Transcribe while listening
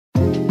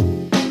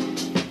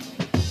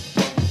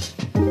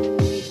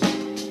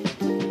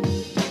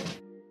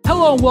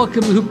Hello and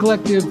welcome to the Hoop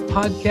Collective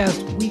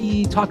podcast.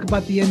 We talk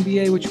about the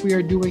NBA, which we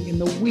are doing in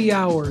the wee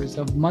hours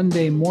of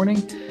Monday morning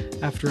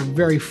after a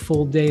very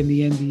full day in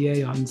the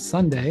NBA on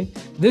Sunday.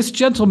 This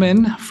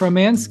gentleman from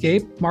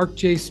Manscaped, Mark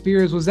J.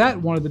 Spears, was at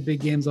one of the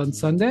big games on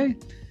Sunday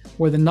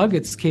where the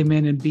Nuggets came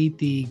in and beat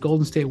the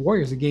Golden State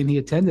Warriors, a game he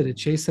attended at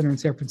Chase Center in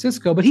San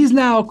Francisco. But he's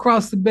now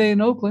across the bay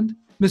in Oakland.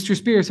 Mr.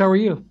 Spears, how are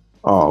you?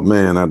 Oh,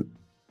 man, I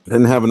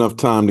didn't have enough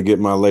time to get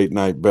my late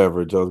night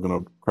beverage. I was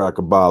going to crack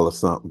a bottle or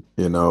something,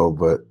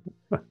 but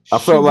I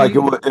felt like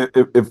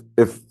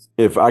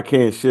if I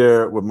can't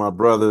share it with my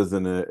brothers,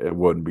 then it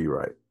wouldn't be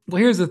right.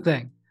 Well, here's the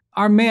thing.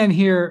 Our man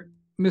here,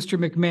 Mr.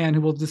 McMahon, who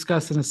we'll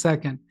discuss in a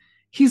second,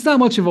 he's not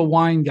much of a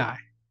wine guy.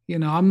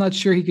 I'm not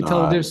sure he could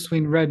tell the difference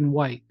between red and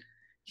white.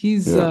 He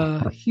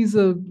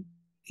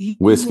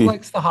whiskey.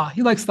 likes the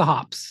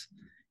hops.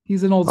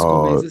 He's an old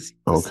school man. He's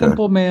a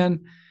simple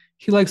man.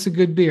 He likes a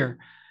good beer.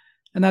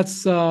 And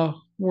that's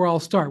where I'll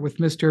start with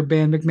Mr.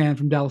 Ban McMahon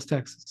from Dallas,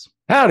 Texas.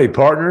 Howdy,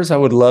 partners. I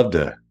would love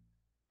to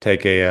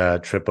take a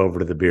trip over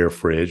to the beer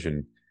fridge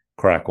and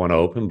crack one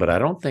open, but I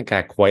don't think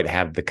I quite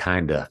have the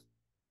kind of,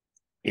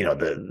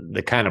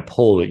 the kind of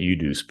pull that you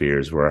do,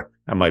 Spears, where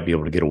I might be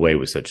able to get away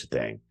with such a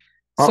thing.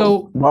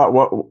 So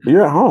what?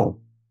 You're at home.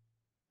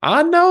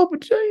 I know,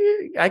 but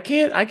I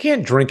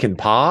can't drink in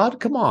pod.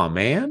 Come on,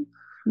 man.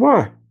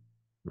 Why?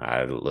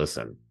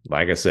 Listen,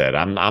 like I said,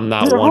 I'm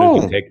not one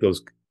who can take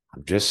those.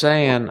 I'm just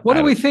saying. What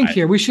do we think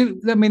here? We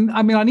should. I mean,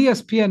 on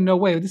ESPN, no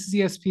way. This is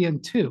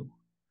ESPN 2.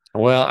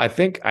 Well, I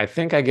think I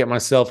get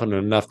myself in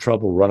enough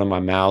trouble running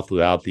my mouth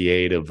without the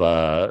aid of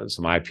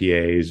some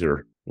IPAs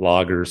or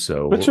lagers.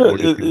 So, but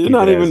you're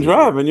not even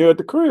driving. You're at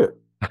the crib.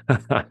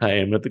 I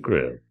am at the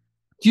crib.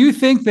 Do you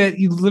think that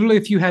you literally,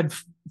 if you had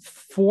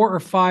 4 or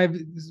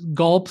 5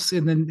 gulps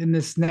in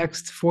this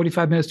next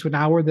 45 minutes to an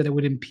hour, that it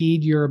would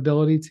impede your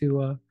ability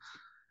to?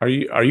 Are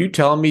you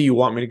telling me you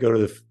want me to go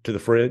to the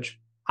fridge?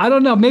 I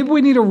don't know. Maybe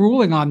we need a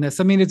ruling on this.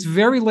 I mean, it's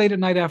very late at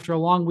night after a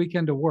long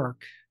weekend of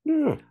work.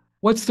 Yeah.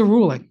 What's the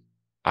ruling?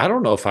 I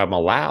don't know if I'm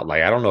allowed.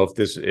 Like, I don't know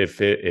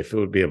if it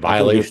would be a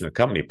violation of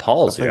company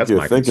policy. That's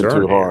my concern. You're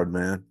thinking too hard,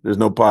 man. There's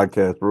no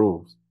podcast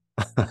rules.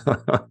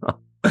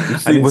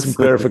 I need some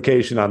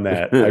clarification on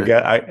that.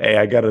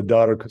 I got a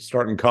daughter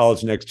starting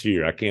college next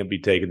year. I can't be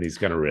taking these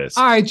kind of risks.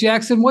 All right,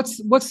 Jackson. What's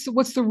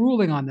the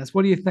ruling on this?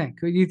 What do you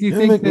think? Do you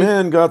think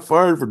McMahon got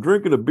fired for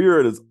drinking a beer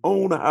at his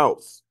own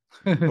house?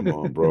 Come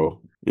on, bro.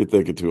 You're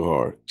thinking too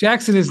hard.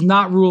 Jackson is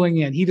not ruling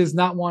in. He does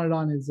not want it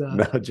on his.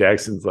 No,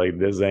 Jackson's like,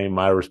 this ain't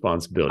my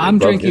responsibility. I'm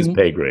drinking his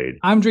pay grade.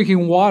 I'm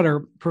drinking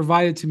water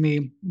provided to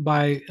me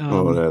by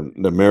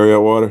the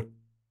Marriott water.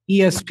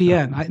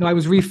 ESPN. I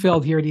was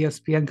refilled here at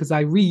ESPN because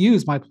I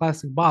reuse my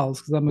plastic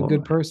bottles because I'm a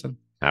good person.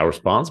 How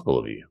responsible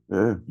of you.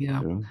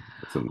 Yeah.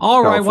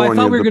 All right. Well, I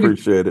thought we were going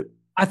to.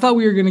 I thought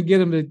we were going to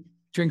get him to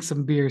drink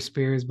some beer,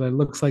 Spears, but it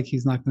looks like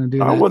he's not going to do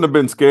that. I wouldn't have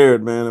been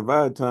scared, man. If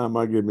I had time,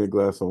 I'd give me a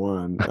glass of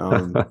wine.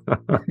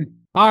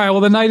 All right. Well,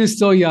 the night is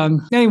still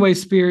young. Anyway,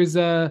 Spears,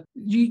 I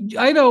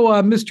know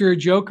Mr.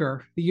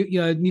 Joker,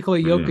 Nikola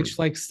Jokic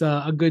likes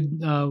a good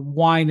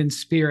wine and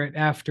spirit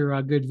after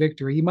a good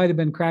victory. He might have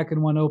been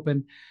cracking one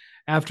open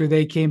after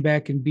they came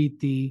back and beat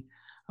the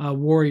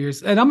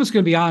Warriors. And I'm just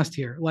going to be honest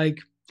here. Like,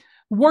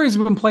 the Warriors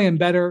have been playing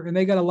better, and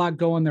they got a lot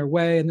going their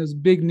way. And there's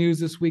big news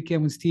this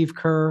weekend when Steve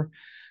Kerr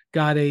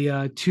got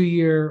a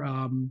 2-year,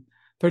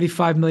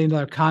 $35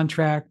 million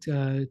contract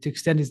to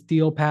extend his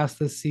deal past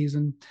this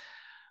season.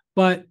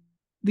 But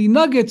the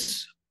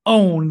Nuggets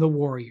own the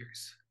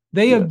Warriors.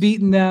 They have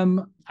beaten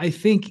them, I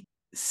think,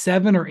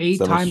 7 or 8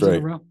 times straight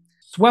in a row.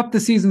 Swept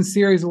the season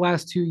series the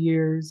last 2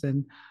 years.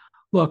 And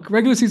look,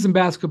 regular season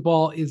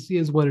basketball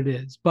is what it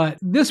is. But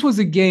this was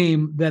a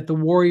game that the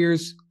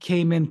Warriors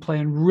came in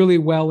playing really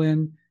well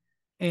in.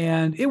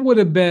 And it would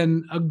have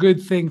been a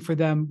good thing for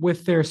them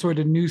with their sort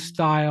of new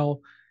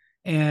style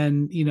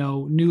and,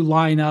 new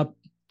lineup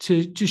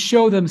to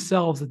show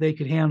themselves that they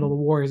could handle the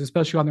Warriors,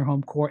 especially on their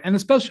home court, and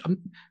especially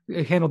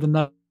handle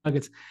the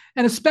Nuggets,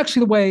 and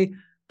especially the way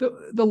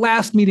the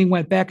last meeting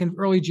went back in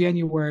early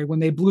January when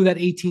they blew that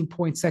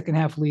 18-point second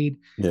half lead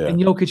and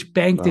Jokic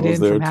banked it in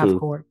from half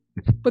court.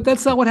 But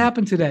that's not what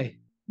happened today.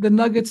 The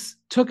Nuggets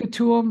took it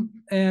to them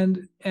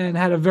and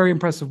had a very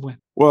impressive win.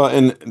 Well,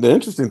 and the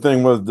interesting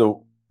thing was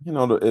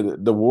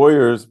the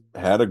Warriors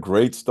had a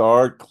great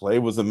start.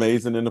 Klay was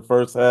amazing in the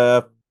first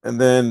half. And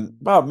then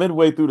about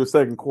midway through the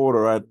second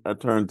quarter, I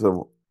turned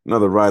to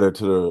another writer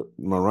to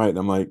my right, and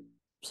I'm like,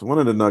 so when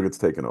are the Nuggets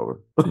taking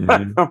over?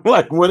 Mm-hmm. I'm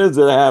like, when is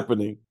it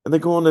happening? And they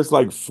go on this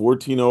like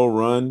 14-0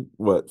 run,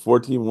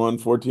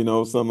 14-1,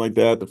 14-0, something like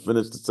that, to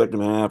finish the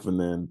second half. And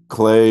then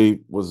Klay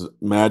was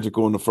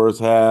magical in the first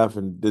half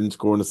and didn't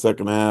score in the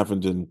second half.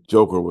 And then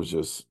Joker was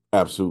just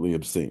absolutely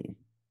obscene.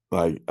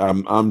 Like,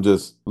 I'm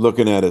just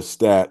looking at his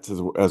stats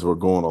as we're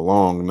going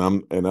along,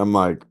 and I'm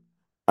like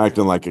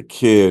acting like a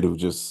kid who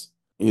just,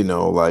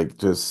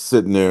 just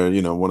sitting there,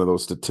 one of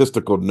those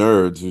statistical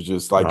nerds who's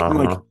just like, I'm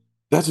like,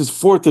 that's his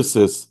 4th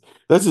assist.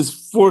 That's his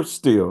 4th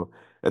steal.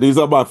 And he's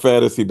on my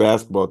fantasy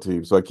basketball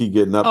team, so I keep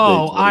getting updates.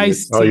 Oh, I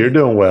see. Oh, you're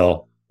doing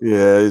well.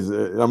 Yeah,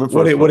 I'm in first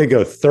What did he place.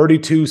 go?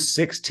 32,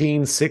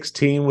 16,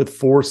 16 with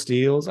 4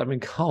 steals. I mean,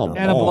 come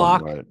And a on.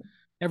 block. Right.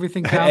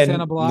 Everything counts and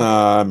a And block.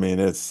 Nah, I mean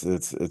it's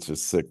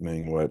just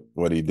sickening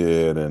what he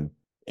did, and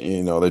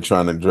they're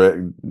trying to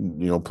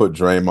put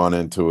Draymond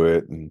into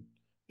it and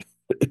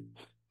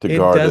to it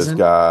guard this doesn't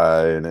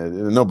guy,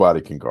 and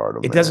nobody can guard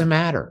him, it doesn't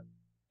man. matter.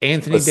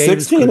 Anthony But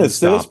Davis 16 couldn't assists,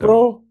 stop him.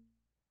 bro.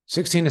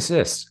 16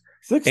 assists.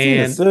 16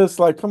 And assists,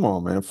 like come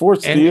on, man. 4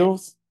 and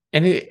steals.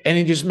 and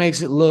he just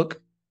makes it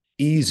look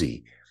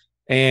easy.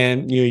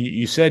 And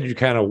you said you're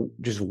kind of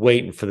just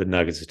waiting for the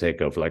Nuggets to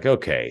take over. Like,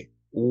 okay,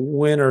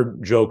 when are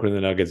Joker and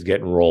the Nuggets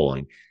getting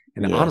rolling?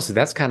 And Yeah, honestly,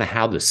 that's kind of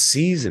how the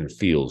season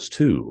feels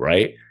too,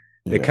 right?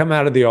 They yeah, come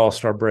out of the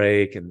All-Star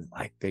break and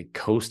like they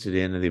coasted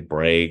into the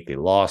break. They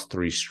lost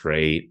 3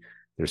 straight.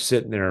 They're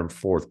sitting there in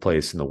 4th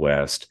place in the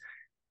West.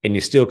 And you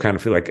still kind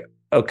of feel like,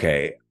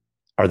 okay,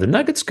 are the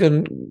Nuggets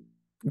going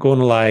to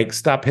like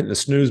stop hitting the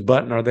snooze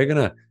button? Are they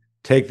going to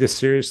take this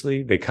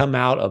seriously? They come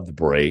out of the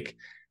break.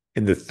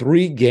 In the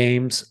 3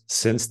 games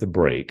since the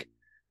break,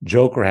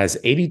 Joker has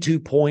 82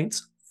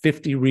 points,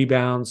 50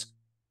 rebounds,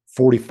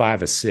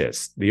 45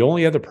 assists. The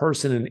only other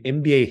person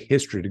in NBA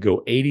history to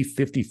go 80,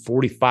 50,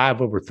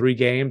 45 over 3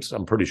 games,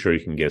 I'm pretty sure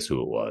you can guess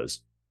who it was.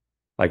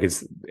 Like,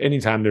 it's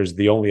anytime there's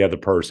the only other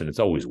person, it's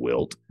always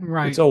Wilt.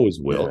 Right. It's always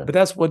Wilt. Yeah. But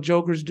that's what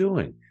Joker's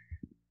doing.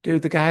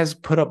 Dude, the guy's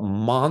put up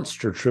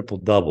monster triple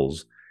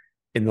doubles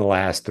in the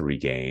last 3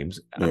 games.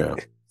 yeah.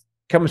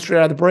 Coming straight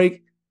out of the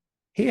break,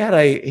 he had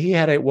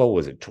a what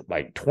was it,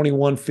 like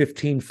 21,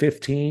 15,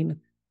 15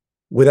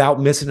 without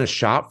missing a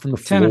shot from the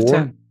 10 floor. of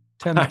 10.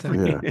 10 of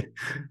 10. Yeah.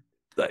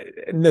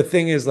 And the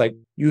thing is, like,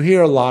 you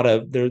hear a lot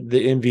of the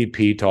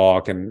MVP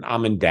talk, and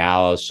I'm in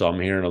Dallas, so I'm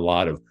hearing a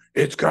lot of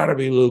it's got to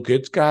be Luka,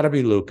 it's got to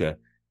be Luka.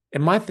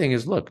 And my thing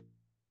is, look,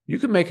 you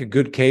can make a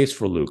good case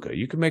for Luka,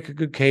 you can make a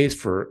good case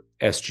for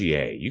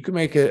SGA, you can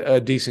make a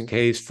decent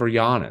case for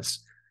Giannis.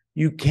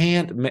 You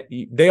can't.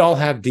 They all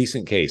have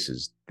decent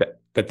cases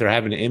that they're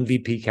having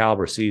MVP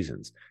caliber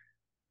seasons.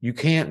 You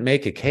can't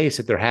make a case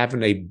that they're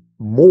having a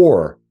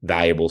more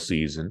valuable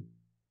season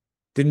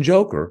than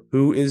Joker,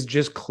 who is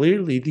just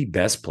clearly the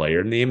best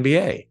player in the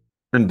NBA.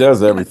 And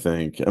does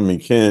everything. I mean,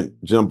 can't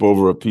jump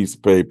over a piece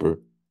of paper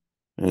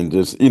and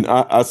just,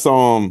 I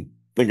saw him,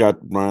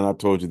 Ryan, I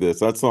told you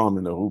this. I saw him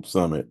in the Hoop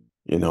Summit,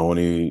 when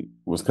he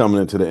was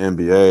coming into the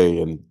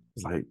NBA, and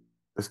it's like,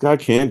 this guy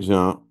can't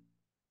jump,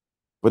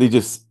 but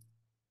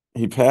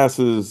he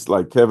passes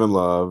like Kevin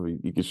Love.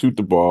 He can shoot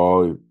the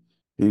ball.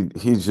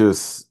 He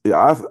just,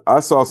 I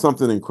saw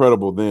something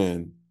incredible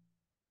then,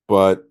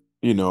 but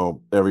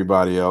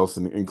everybody else,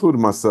 and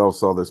including myself,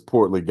 saw this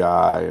portly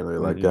guy, and they're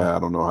like, I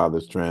don't know how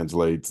this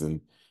translates.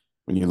 And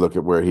when you look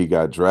at where he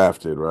got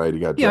drafted, right? He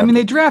got drafted. I mean,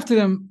 they drafted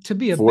him to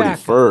be a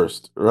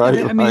 41st,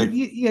 right? I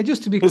mean,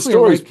 just to be his clear,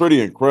 story's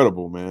pretty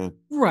incredible, man.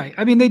 Right.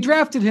 I mean, they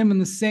drafted him in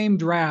the same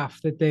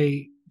draft that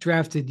they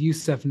drafted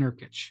Yusuf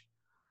Nurkic.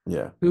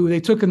 Yeah. Who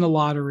they took in the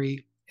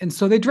lottery. And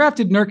so they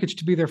drafted Nurkic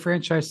to be their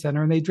franchise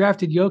center, and they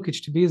drafted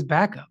Jokic to be his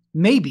backup.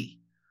 Maybe,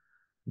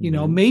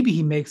 maybe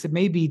he makes it,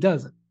 maybe he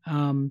doesn't.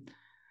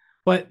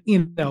 But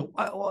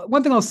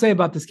one thing I'll say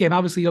about this game,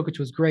 obviously Jokic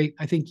was great.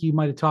 I think you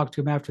might have talked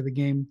to him after the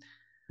game.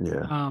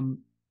 Yeah.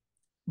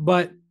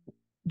 But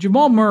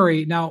Jamal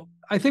Murray, now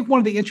I think one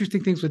of the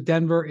interesting things with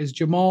Denver is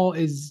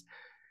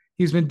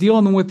he's been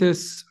dealing with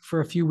this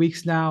for a few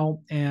weeks now,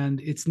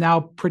 and it's now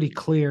pretty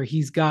clear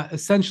he's got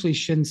essentially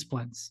shin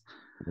splints.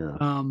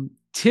 Yeah.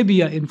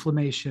 Tibia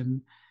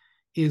inflammation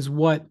is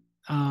what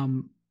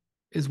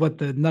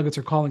the Nuggets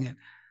are calling it.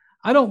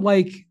 I don't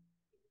like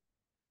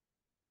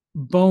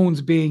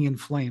bones being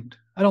inflamed.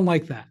 I don't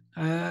like that.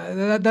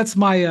 That's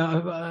my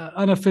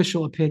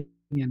unofficial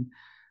opinion.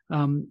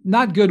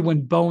 Not good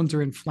when bones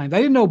are inflamed. I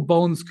didn't know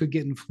bones could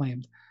get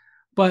inflamed,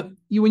 but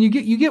when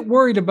you get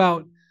worried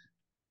about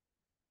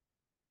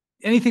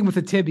anything with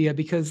a tibia,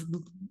 because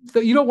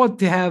you don't want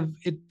to have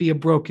it be a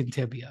broken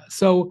tibia.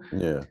 So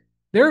yeah,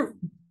 they're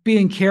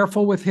being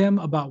careful with him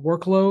about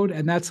workload,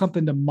 and that's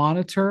something to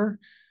monitor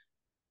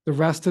the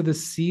rest of the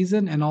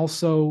season, and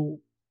also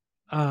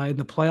in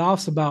the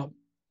playoffs about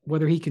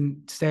whether he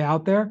can stay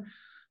out there.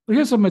 But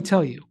here's what I'm going to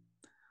tell you.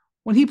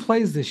 When he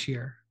plays this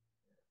year,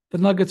 the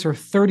Nuggets are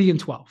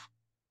 30-12.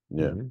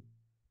 Yeah.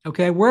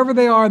 Okay. Wherever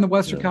they are in the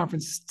Western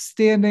Conference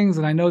standings,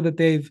 and I know that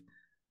they've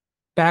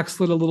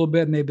backslid a little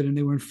bit, and they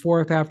were in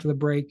 4th after the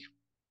break.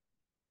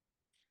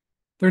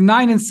 They're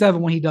 9-7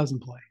 when he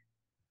doesn't play.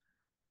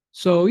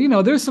 So,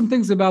 there's some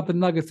things about the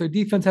Nuggets. Their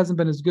defense hasn't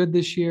been as good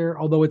this year,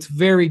 although it's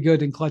very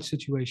good in clutch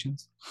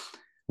situations.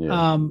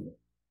 Yeah.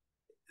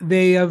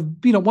 They have,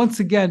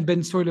 once again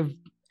been sort of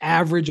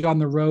average on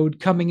the road.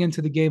 Coming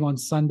into the game on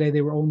Sunday,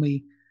 they were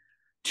only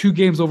 2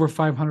 games over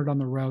 500 on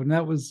the road, and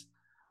that was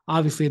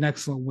obviously an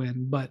excellent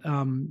win. But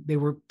they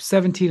were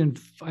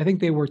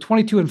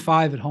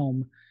 22-5 at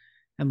home,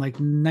 and like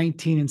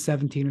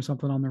 19-17 or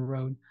something on the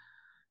road.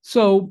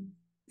 So,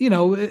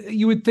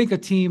 you would think a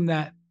team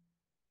that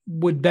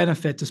would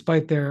benefit,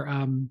 despite their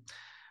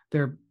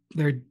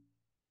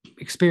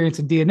experience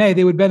in DNA,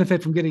 they would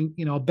benefit from getting,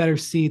 a better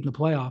seed in the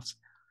playoffs.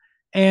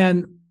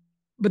 And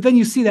but then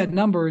you see that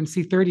number and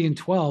see 30 and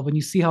 12, and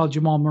you see how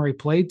Jamal Murray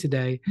played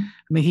today. I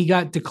mean, he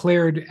got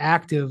declared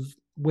active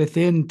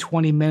within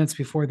 20 minutes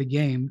before the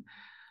game.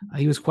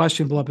 He was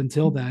questionable up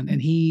until then,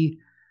 and he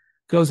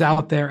goes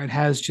out there and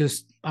has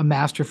just a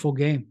masterful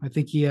game. I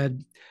think he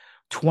had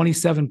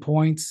 27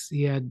 points.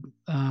 He had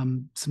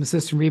some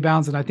assists and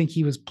rebounds, and I think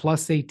he was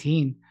plus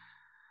 18.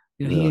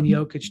 You know, he and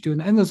Jokic doing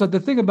that. And the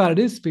thing about it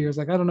is, Spears,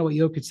 like, I don't know what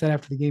Jokic said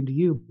after the game to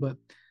you, but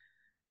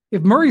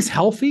if Murray's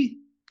healthy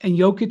and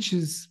Jokic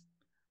is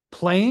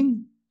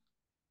playing,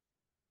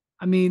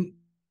 I mean,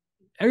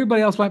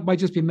 everybody else might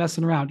just be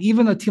messing around.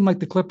 Even a team like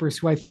the Clippers,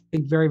 who I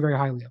think very, very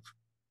highly of.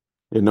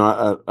 You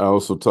know, I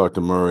also talked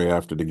to Murray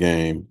after the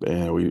game,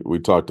 and we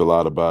talked a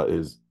lot about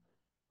his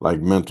like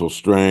mental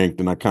strength,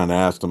 and I kind of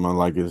asked him, I'm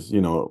like,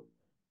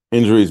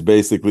 injury is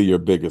basically your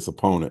biggest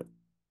opponent.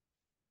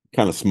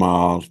 Kind of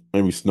smiled,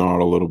 maybe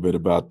snarled a little bit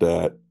about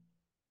that.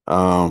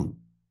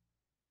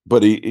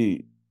 But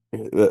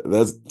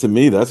that's, to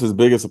me, that's his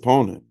biggest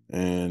opponent,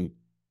 and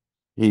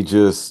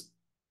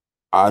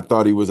I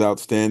thought he was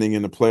outstanding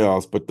in the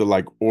playoffs, but the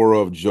like aura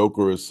of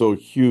Joker is so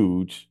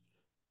huge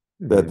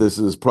that this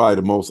is probably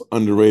the most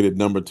underrated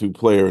number 2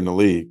 player in the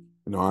league.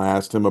 You know, I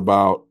asked him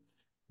about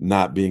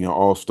not being an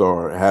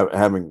all-star,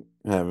 having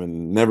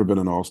never been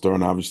an all-star,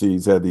 and obviously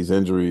he's had these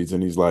injuries,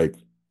 and he's like,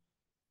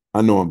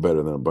 I know I'm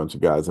better than a bunch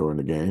of guys that were in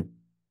the game.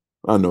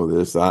 I know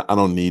this. I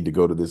don't need to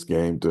go to this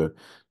game to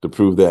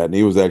prove that. And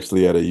he was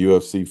actually at a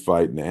UFC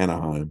fight in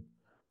Anaheim.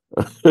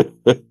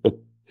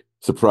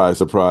 Surprise,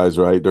 surprise,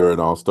 right? During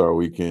All-Star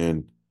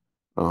weekend.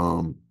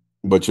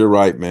 But you're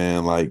right,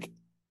 man. Like,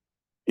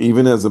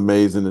 even as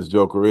amazing as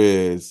Joker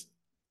is,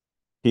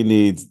 he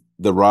needs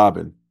the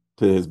Robin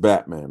to his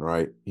Batman,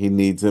 right? He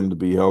needs him to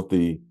be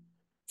healthy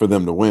for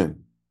them to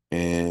win.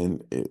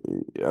 And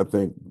I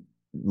think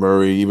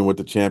Murray, even with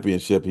the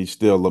championship, he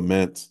still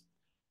laments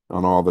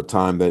on all the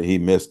time that he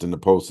missed in the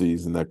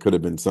postseason. That could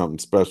have been something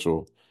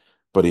special.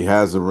 But he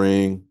has a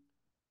ring.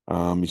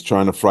 He's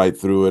trying to fight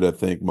through it. I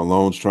think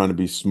Malone's trying to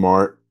be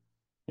smart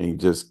and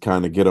just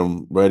kind of get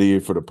him ready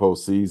for the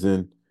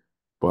postseason.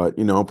 But,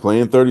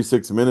 playing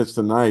 36 minutes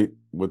tonight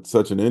with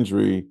such an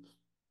injury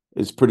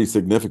is pretty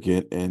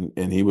significant,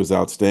 and he was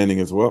outstanding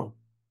as well.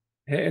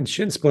 And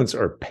shin splints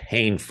are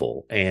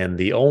painful, and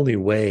the only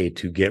way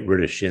to get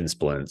rid of shin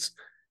splints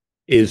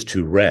is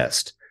to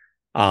rest.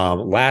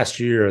 Last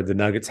year, the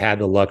Nuggets had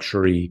the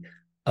luxury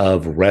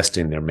of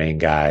resting their main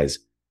guys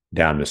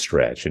down the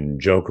stretch, and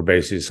Joker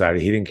basically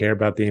decided he didn't care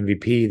about the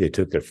MVP. They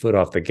took their foot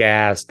off the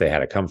gas. They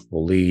had a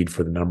comfortable lead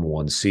for the number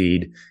 1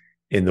 seed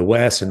in the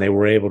West, and they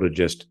were able to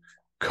just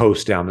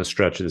coast down the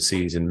stretch of the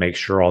season, make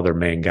sure all their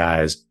main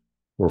guys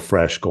were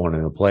fresh going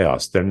into the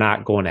playoffs. They're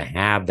not going to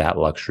have that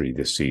luxury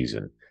this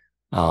season.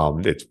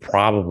 It's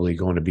probably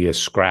going to be a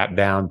scrap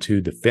down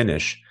to the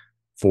finish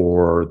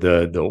for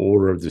the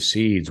order of the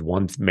seeds,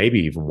 maybe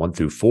even 1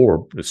 through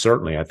 4. But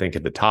certainly, I think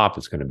at the top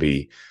it's going to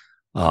be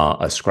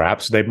a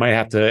scrap. So they might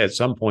have to at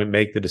some point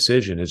make the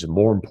decision: is it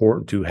more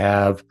important to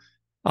have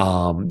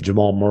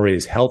Jamal Murray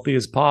as healthy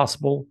as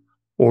possible,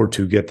 or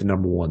to get the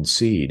number 1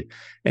 seed?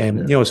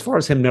 And as far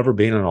as him never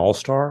being an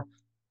all-star,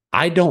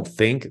 I don't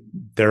think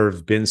there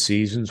have been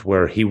seasons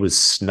where he was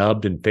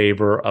snubbed in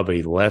favor of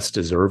a less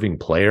deserving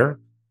player,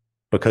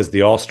 because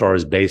the all-star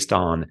is based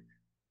on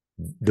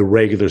the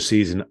regular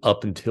season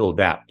up until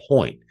that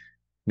point.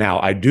 Now,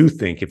 I do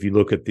think if you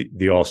look at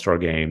the all-star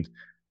games,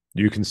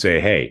 you can say,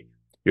 hey,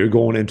 you're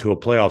going into a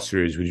playoff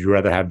series. Would you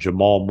rather have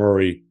Jamal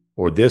Murray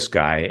or this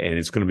guy? And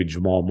it's going to be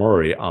Jamal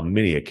Murray on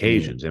many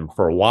occasions. And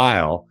for a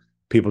while,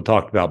 people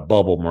talked about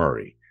bubble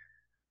Murray.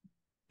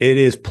 It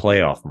is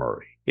playoff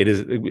Murray.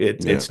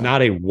 It's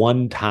not a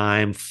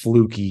one-time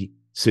fluky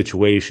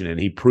situation. And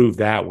he proved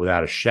that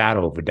without a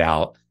shadow of a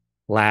doubt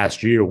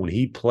last year when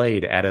he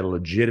played at a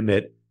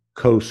legitimate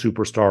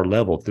co-superstar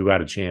level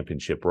throughout a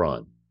championship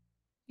run.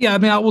 Yeah, I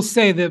mean, I will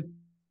say that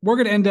we're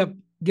going to end up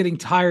getting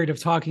tired of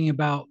talking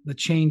about the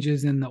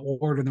changes in the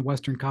order in the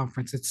Western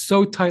Conference. It's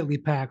so tightly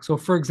packed. So,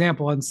 for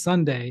example, on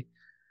Sunday,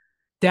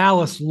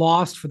 Dallas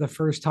lost for the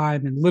first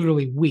time in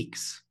literally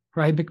weeks,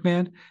 right,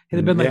 McMahon? It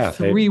had been like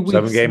 3 weeks.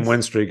 7-game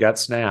win streak got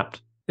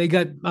snapped. They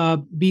got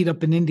beat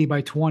up in Indy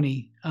by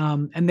 20,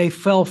 and they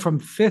fell from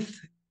 5th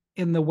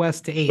in the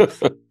West to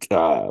 8th.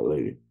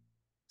 Golly.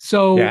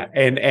 So yeah,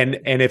 and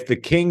if the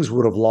Kings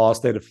would have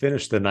lost, they'd have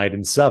finished the night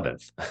in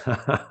 7th.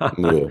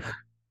 Yeah.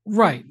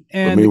 Right.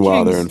 And but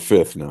meanwhile, they're in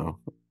 5th now.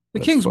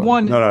 The Kings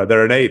won. No,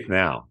 they're in 8th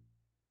now.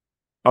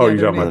 Oh, you're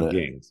talking about the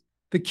Kings.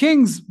 The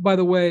Kings, by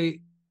the way,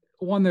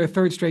 won their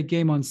 3rd straight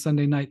game on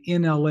Sunday night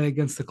in LA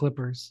against the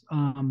Clippers.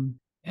 And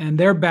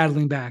they're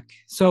battling back.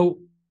 So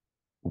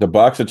the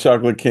box of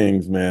chocolate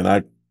Kings,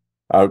 man.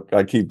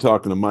 I keep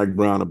talking to Mike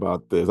Brown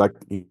about this.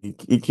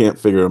 He can't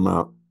figure them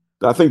out.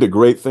 I think the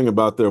great thing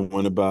about their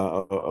win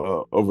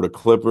over the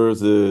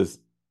Clippers is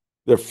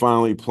they're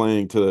finally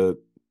playing to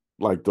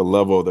like the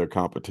level of their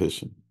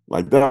competition.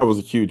 Like, that was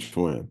a huge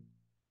win.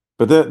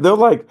 But they'll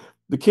like,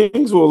 the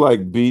Kings will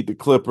like beat the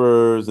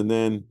Clippers, and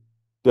then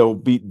they'll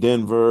beat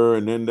Denver,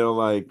 and then they'll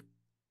like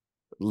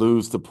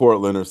lose to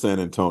Portland or San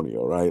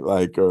Antonio, right?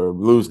 Like, or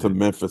lose to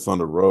Memphis on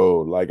the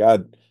road. Like,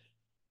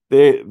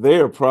 they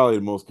are probably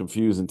the most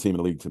confusing team in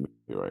the league to me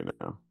right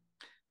now.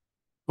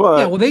 Yeah,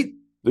 But well,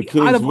 the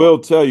Kings will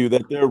tell you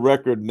that their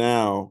record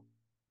now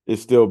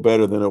is still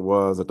better than it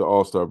was at the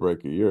All-Star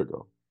break a year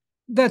ago.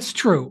 That's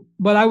true.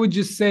 But I would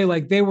just say,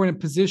 like, they were in a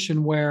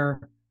position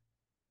where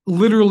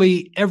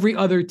literally every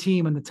other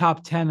team in the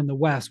top 10 in the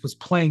West was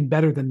playing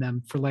better than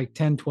them for like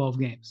 10, 12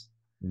 games.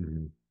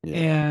 Mm-hmm. Yeah.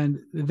 And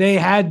they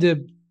had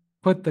to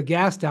put the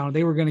gas down.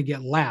 They were going to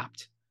get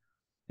lapped.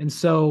 And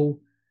so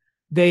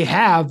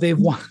they've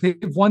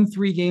won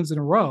 3 games in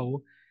a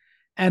row,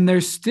 and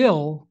they're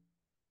still,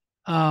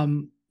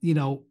 in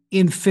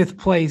 5th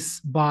place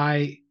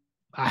by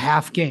a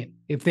half game.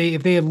 If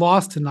they had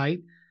lost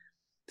tonight,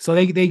 so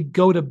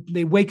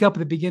they wake up at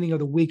the beginning of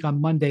the week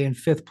on Monday in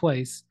 5th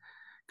place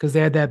because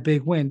they had that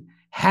big win.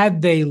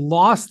 Had they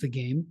lost the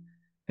game,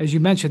 as you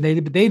mentioned,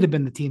 they'd have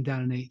been the team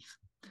down in 8th.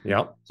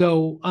 Yep.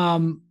 So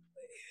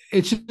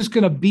it's just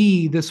going to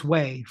be this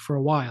way for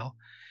a while.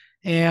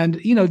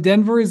 And,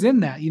 Denver is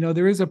in that.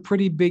 There is a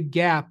pretty big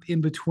gap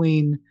in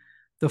between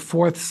the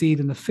 4th seed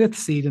and the 5th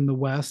seed in the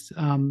West.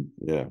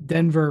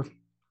 Denver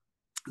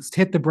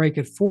hit the break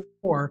at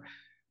 4,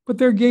 but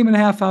they're a game and a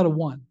half out of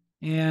 1.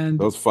 And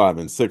those 5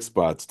 and 6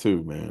 spots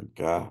too, man.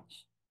 Gosh.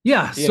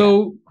 Yeah.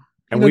 So,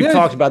 and we've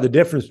talked about the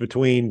difference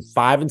between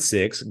 5 and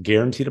 6,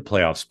 guaranteed a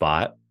playoff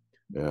spot.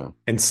 Yeah.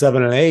 And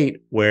 7 and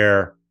 8,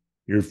 where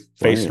you're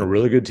facing a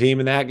really good team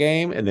in that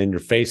game, and then you're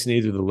facing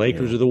either the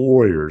Lakers or the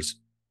Warriors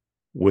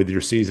with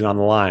your season on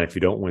the line if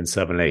you don't win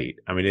 7 and 8.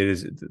 I mean, it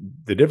is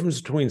the difference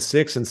between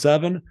 6 and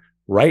 7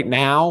 right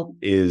now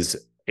is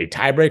a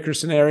tiebreaker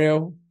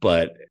scenario,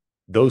 but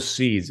those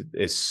seeds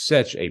is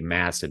such a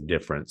massive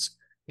difference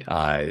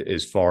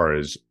as far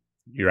as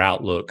your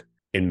outlook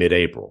in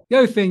mid-April. The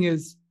other thing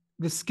is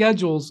the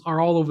schedules are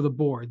all over the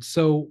board.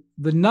 So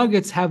the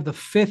Nuggets have the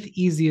 5th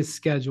easiest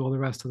schedule the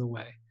rest of the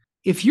way.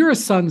 If you're a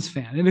Suns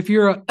fan, and if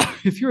you're a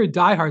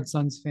diehard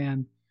Suns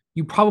fan,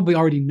 you probably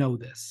already know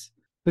this.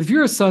 But if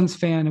you're a Suns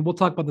fan, and we'll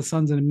talk about the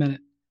Suns in a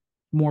minute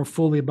more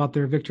fully about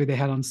their victory they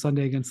had on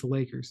Sunday against the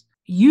Lakers,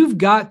 you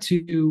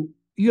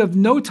have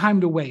no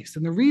time to waste.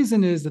 And the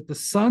reason is that the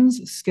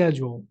Suns'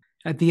 schedule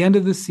at the end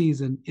of the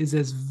season is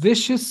as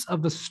vicious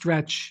of a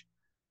stretch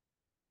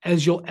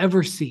as you'll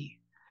ever see.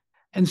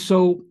 And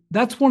so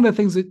that's one of the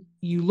things that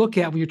you look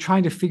at when you're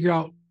trying to figure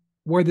out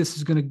where this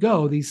is going to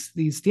go, these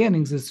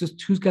standings, is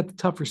just who's got the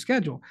tougher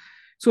schedule.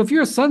 So if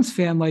you're a Suns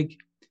fan, like,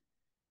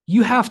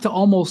 you have to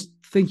almost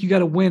think you got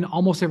to win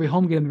almost every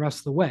home game the rest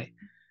of the way.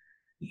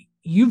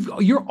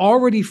 You're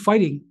already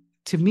fighting,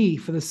 to me,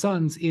 for the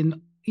Suns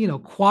in,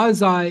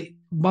 quasi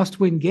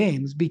must-win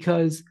games,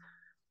 because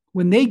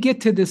when they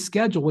get to this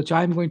schedule, which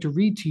I'm going to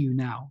read to you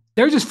now,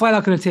 they're just flat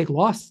out going to take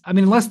losses. I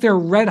mean, unless they're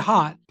red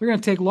hot, they're going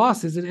to take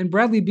losses. And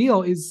Bradley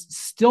Beal is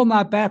still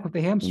not back with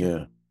the hamstring.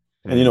 Yeah.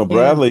 And,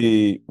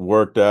 Bradley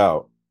worked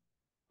out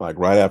like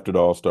right after the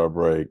All-Star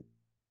break.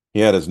 He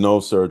had his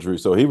nose surgery,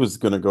 so he was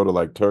going to go to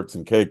like Turks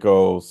and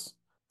Caicos,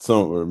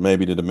 or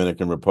maybe the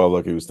Dominican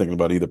Republic. He was thinking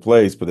about either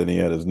place, but then he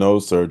had his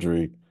nose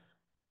surgery.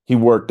 He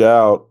worked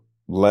out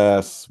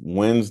last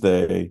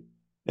Wednesday,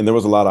 and there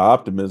was a lot of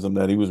optimism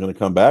that he was going to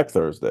come back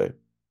Thursday.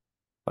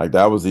 Like,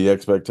 that was the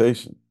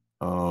expectation.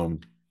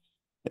 And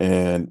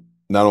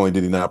not only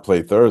did he not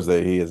play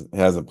Thursday, he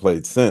hasn't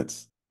played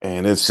since.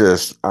 And it's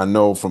just, I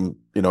know from,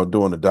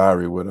 doing a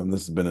diary with him,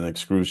 this has been an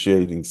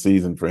excruciating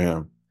season for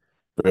him.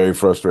 Very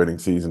frustrating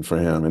season for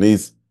him. And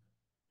he's,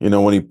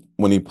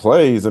 when he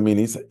plays, I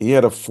mean, he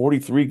had a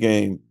 43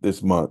 game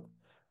this month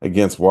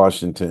against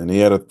Washington. He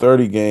had a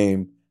 30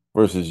 game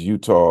versus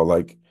Utah.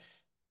 Like,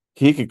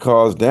 he could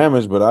cause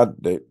damage, but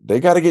they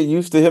got to get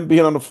used to him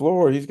being on the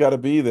floor. He's got to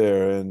be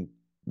there, and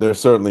they're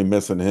certainly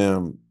missing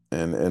him.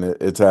 And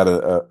it's had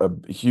a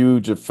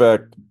huge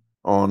effect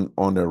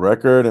on their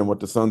record and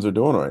what the Suns are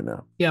doing right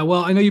now. Yeah,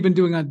 well, I know you've been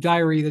doing a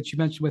diary that you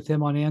mentioned with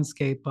him on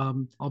Anscape.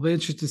 I'll be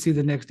interested to see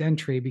the next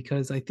entry,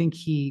 because I think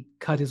he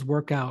cut his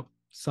workout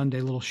Sunday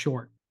a little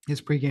short, his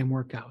pregame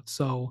workout.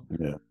 So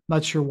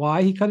not sure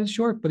why he cut it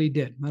short, but he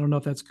did. I don't know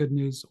if that's good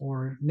news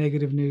or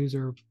negative news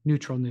or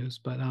neutral news,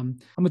 but I'm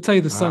going to tell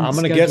you the Suns I'm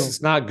going to guess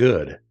it's not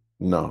good.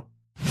 No.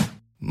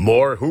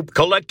 More Hoop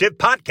Collective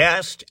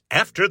podcast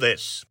after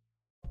this.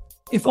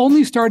 If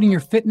only starting your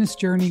fitness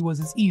journey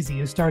was as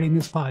easy as starting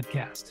this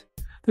podcast.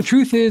 The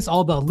truth is,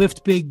 all the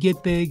lift big,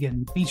 get big,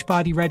 and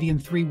Beachbody ready in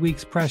 3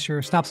 weeks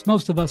pressure stops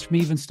most of us from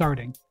even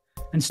starting.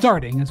 And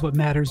starting is what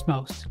matters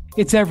most.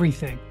 It's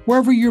everything.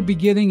 Wherever you're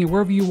beginning and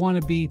wherever you want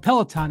to be,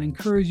 Peloton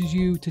encourages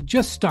you to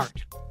just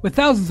start. With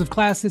thousands of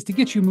classes to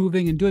get you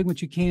moving and doing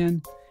what you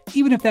can,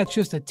 even if that's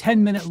just a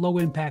 10-minute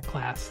low-impact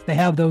class, they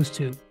have those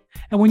too.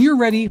 And when you're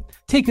ready,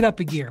 take it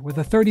up a gear with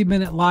a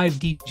 30-minute live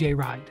DJ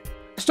ride.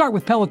 Start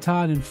with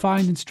Peloton and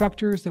find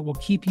instructors that will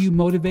keep you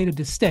motivated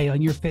to stay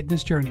on your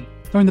fitness journey.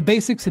 Learn the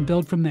basics and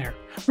build from there.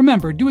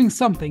 Remember, doing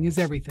something is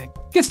everything.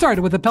 Get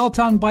started with a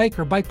Peloton bike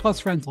or Bike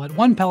Plus rental at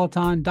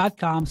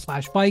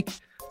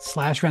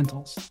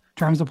onepeloton.com/bike/rentals.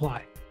 Terms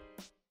apply.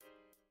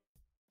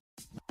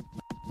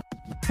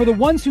 For the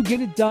ones who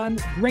get it done,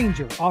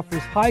 Grainger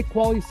offers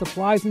high-quality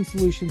supplies and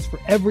solutions for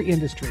every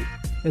industry,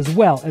 as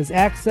well as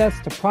access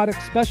to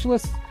product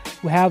specialists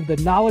who have the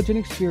knowledge and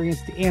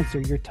experience to answer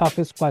your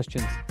toughest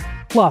questions.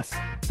 Plus,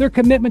 their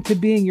commitment to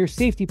being your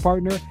safety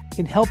partner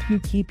can help you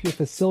keep your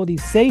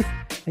facilities safe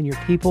and your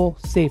people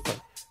safer.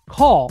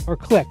 Call or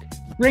click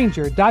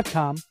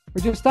Grainger.com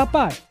or just stop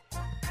by.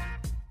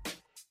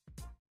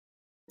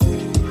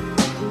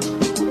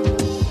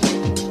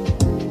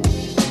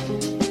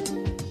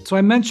 So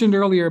I mentioned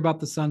earlier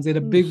about the Suns. They had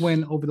a big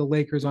win over the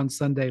Lakers on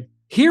Sunday.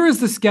 Here is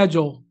the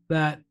schedule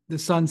that the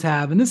Suns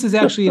have. And this is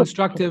actually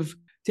instructive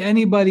to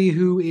anybody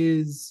who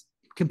is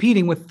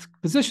competing with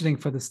positioning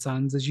for the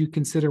Suns as you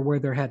consider where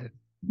they're headed.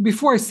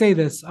 Before I say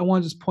this, I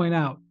want to just point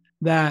out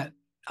that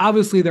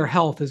obviously their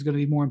health is going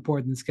to be more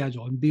important than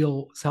schedule, and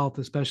Beal's health,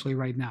 especially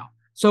right now.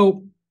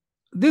 So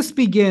this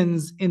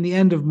begins in the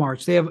end of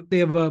March. They have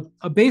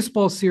a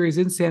baseball series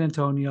in San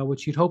Antonio,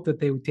 which you'd hope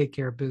that they would take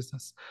care of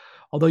business.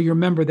 Although you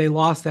remember they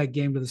lost that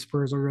game to the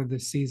Spurs earlier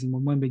this season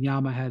when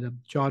Wemby had a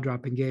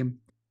jaw-dropping game.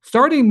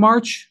 Starting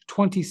March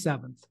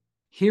 27th,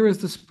 here is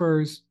the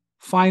Spurs'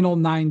 final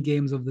 9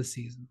 games of the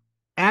season.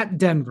 At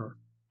Denver,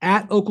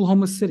 at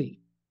Oklahoma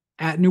City,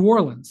 at New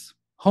Orleans,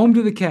 home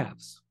to the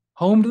Cavs,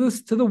 home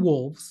to the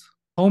Wolves,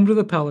 home to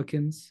the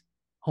Pelicans,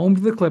 home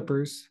to the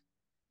Clippers,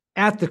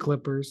 at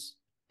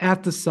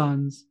the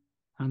Suns,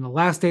 on the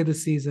last day of the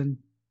season,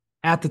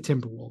 at the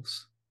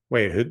Timberwolves.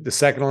 Wait, the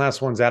second to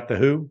last one's at the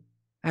who?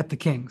 At the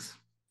Kings.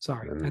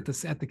 Sorry,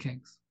 at the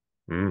Kings.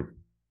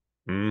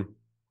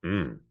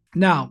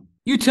 Now,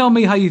 you tell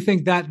me how you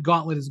think that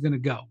gauntlet is going to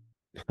go.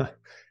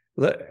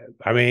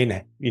 I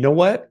mean, you know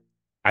what?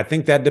 I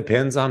think that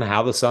depends on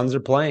how the Suns are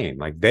playing.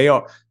 Like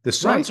the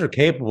Suns are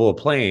capable of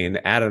playing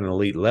at an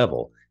elite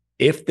level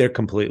if they're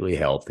completely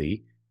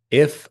healthy,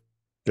 if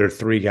their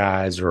 3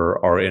 guys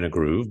are in a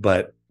groove,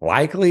 but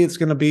likely it's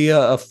going to be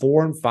a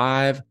 4 and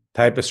 5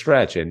 type of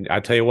stretch. And I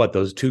tell you what,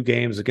 those 2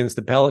 games against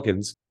the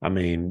Pelicans, I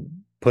mean,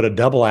 put a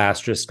double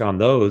asterisk on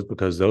those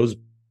because those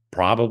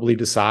probably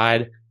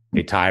decide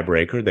a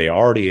tiebreaker. They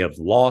already have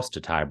lost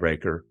a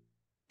tiebreaker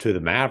to the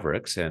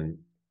Mavericks. And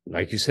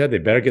like you said, they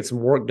better get some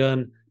work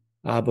done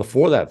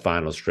before that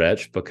final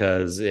stretch,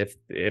 because if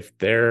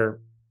they're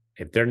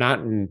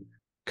not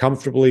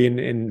comfortably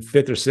in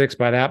 5th or 6th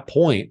by that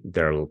point,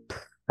 they're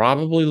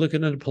probably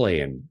looking at a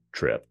play-in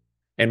trip.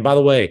 And by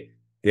the way,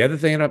 the other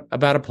thing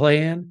about a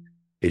play-in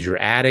is you're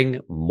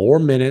adding more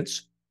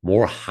minutes,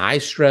 more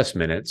high-stress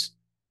minutes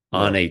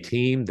on a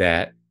team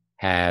that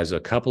has a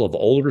couple of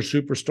older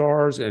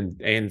superstars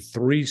and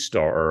 3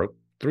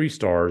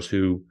 stars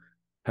who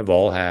have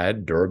all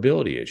had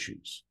durability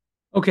issues.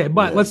 Okay,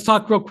 but let's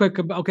talk real quick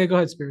about. Okay, go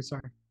ahead, Spirit.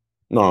 Sorry.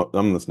 No,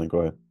 I'm listening. Go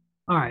ahead.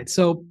 All right.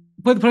 So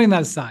putting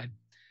that aside,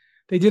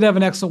 they did have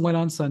an excellent win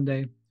on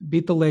Sunday,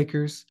 beat the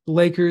Lakers. The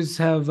Lakers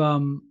have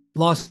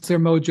lost their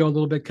mojo a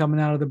little bit coming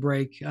out of the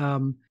break.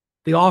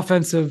 The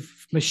offensive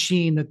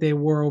machine that they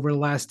were over the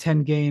last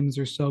 10 games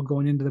or so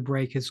going into the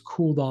break has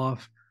cooled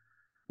off.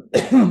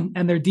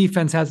 And their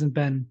defense hasn't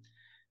been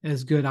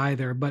as good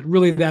either. But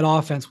really, that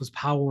offense was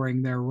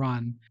powering their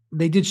run.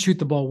 They did shoot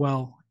the ball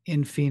well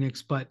in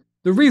Phoenix, but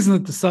the reason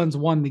that the Suns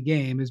won the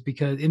game is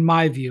because, in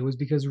my view, is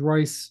because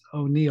Royce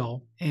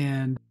O'Neal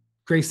and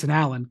Grayson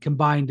Allen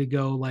combined to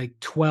go like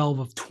 12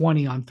 of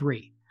 20 on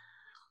 3.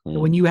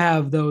 And when you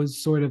have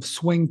those sort of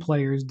swing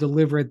players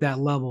deliver at that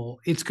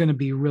level, it's going to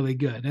be really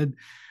good. And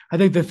I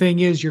think the thing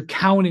is, you're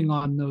counting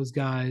on those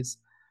guys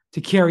to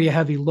carry a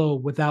heavy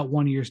load without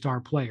one of your star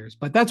players.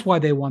 But that's why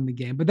they won the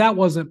game. But that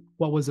wasn't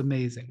what was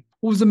amazing.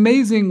 What was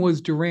amazing was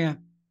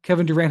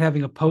Kevin Durant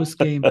having a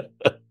post-game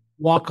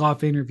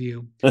walk-off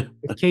interview with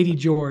Katie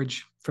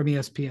George from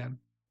ESPN.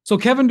 So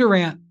Kevin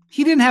Durant,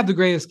 he didn't have the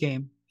greatest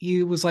game.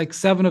 He was like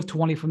 7 of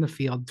 20 from the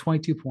field,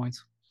 22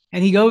 points.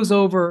 And he goes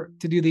over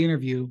to do the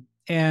interview.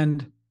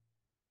 And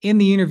in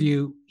the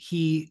interview,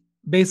 he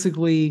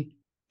basically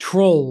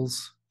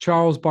trolls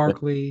Charles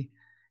Barkley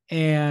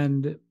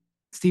and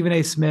Stephen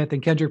A. Smith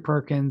and Kendrick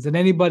Perkins and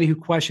anybody who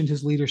questioned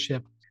his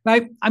leadership.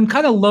 And I'm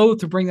kind of loath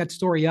to bring that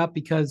story up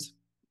because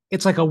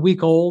it's like a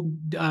week old.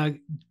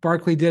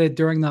 Barkley did it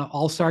during the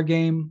All-Star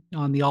game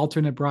on the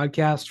alternate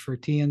broadcast for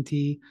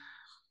TNT.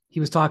 He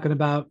was talking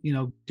about,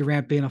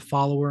 Durant being a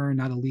follower,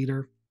 not a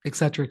leader, et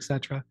cetera, et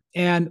cetera.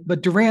 But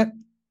Durant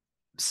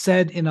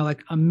said in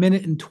a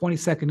minute and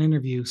 20-second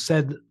interview,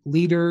 said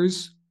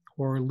leaders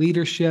or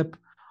leadership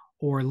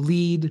or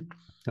lead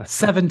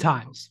 7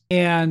 times.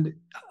 And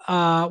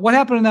what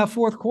happened in that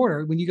fourth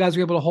quarter when you guys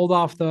were able to hold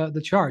off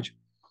the charge?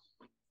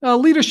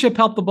 Leadership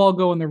helped the ball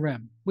go in the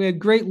rim. We had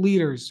great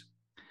leaders.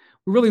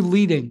 We're really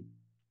leading.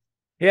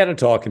 He had a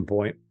talking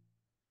point.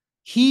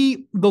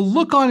 The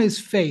look on his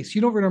face,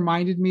 you know what it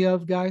reminded me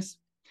of, guys?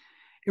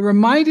 It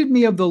reminded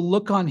me of the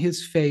look on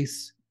his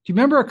face. Do you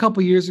remember a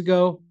couple years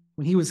ago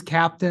when he was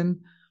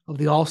captain of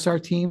the All-Star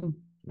team?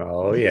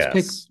 Oh,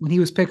 yes. When he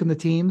was picking the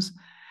teams,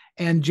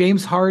 and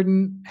James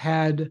Harden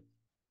had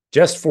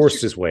just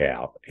forced his way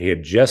out. He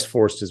had just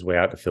forced his way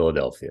out to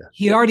Philadelphia.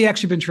 He had already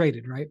actually been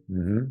traded, right?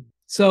 Mm-hmm.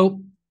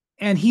 So,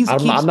 And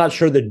I'm not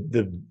sure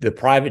the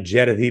private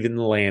jet had even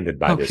landed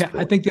by this point.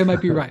 I think they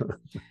might be right.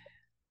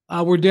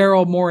 Where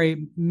Daryl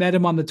Morey met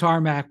him on the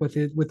tarmac with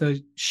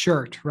a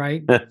shirt,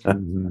 right?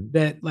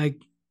 That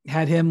like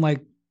had him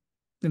like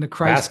in a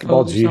Christ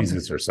basketball pose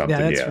Jesus or something.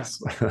 Yeah,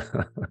 yes. Right.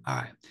 All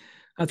right.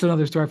 That's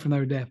another story for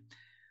another day.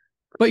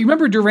 But you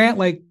remember Durant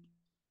like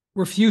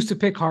refused to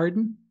pick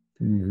Harden,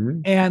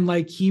 and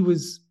like he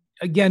was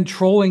again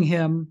trolling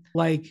him,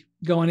 like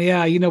going,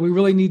 "Yeah, we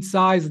really need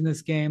size in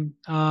this game.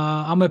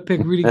 I'm gonna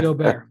pick Rudy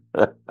Gobert,"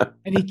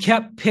 and he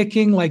kept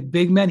picking like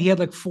big men. He had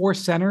like 4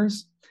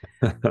 centers,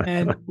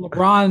 and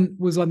LeBron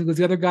was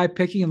the other guy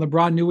picking, and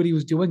LeBron knew what he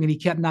was doing, and he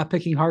kept not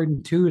picking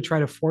Harden too to try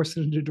to force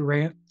it into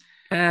Durant.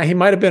 He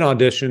might have been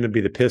auditioning to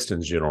be the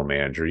Pistons general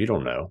manager. You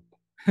don't know.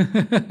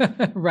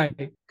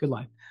 Right. Good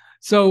line.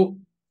 So,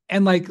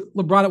 and like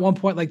LeBron at one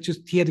point, like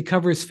he had to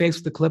cover his face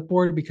with the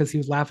clipboard because he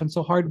was laughing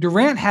so hard.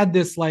 Durant had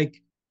this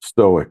like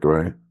stoic,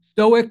 right?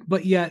 Stoic,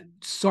 but yet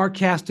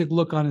sarcastic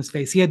look on his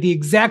face. He had the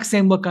exact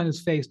same look on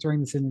his face during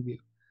this interview.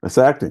 That's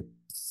acting.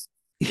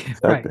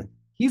 Right.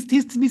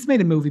 He's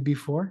made a movie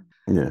before.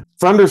 Yeah.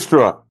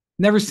 Thunderstruck.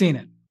 Never seen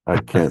it. I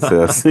can't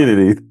say I've seen it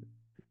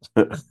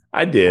either.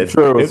 I did.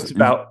 Sure it's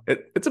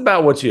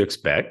about what you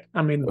expect.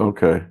 I mean,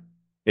 okay.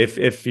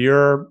 If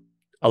you're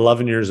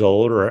 11 years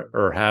old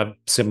or have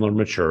similar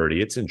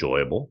maturity, it's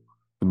enjoyable.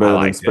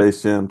 Better than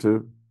Space Jam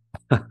 2.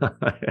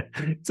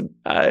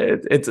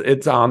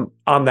 It's on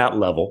that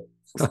level.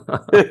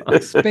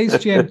 Space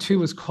Jam 2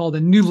 was called A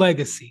New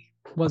Legacy.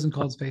 It wasn't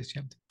called Space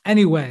Jam 2.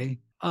 Anyway,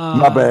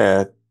 my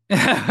bad.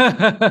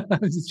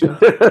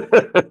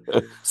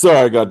 Sorry,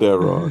 I got that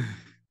wrong.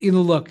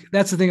 Look,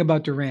 that's the thing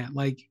about Durant.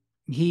 Like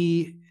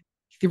the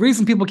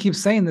reason people keep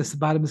saying this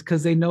about him is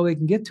because they know they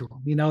can get to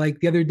him. Like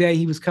the other day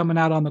he was coming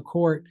out on the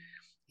court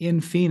in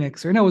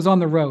Phoenix, or no, it was on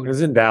the road. It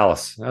was in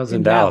Dallas. That was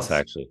in Dallas,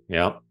 actually.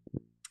 Yeah.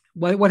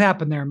 What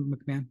happened there,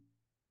 McMahon?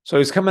 So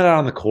he's coming out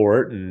on the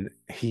court, and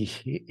he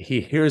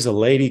hears a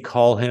lady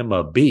call him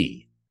a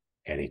B,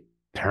 and he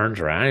turns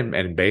around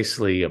and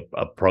basically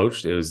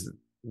approached. It was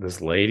this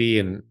lady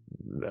and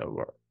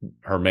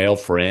her male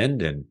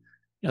friend, and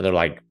they're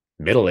like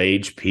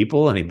middle-aged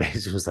people, and he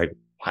basically was like,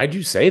 "Why'd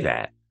you say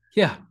that?"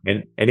 Yeah.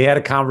 And he had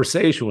a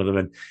conversation with him,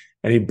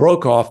 and he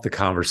broke off the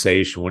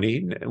conversation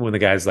when the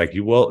guy's like,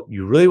 you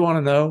really want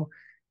to know?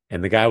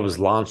 And the guy was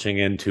launching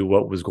into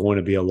what was going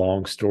to be a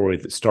long story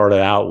that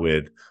started out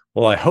with,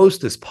 well, I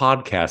host this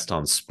podcast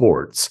on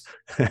sports.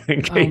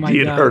 And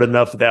KD had heard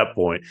enough at that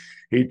point.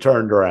 He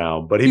turned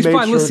around, but he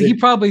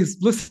probably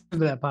listened to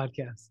that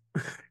podcast.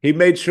 He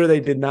made sure they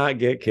did not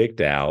get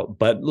kicked out.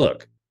 But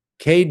look,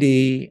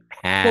 KD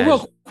has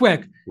real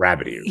quick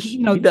rabbit ears.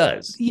 He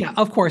does. Yeah,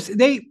 of course.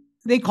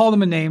 They called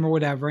him a name or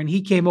whatever, and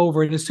he came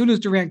over. And as soon as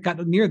Durant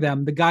got near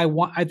them, the guy,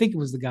 I think it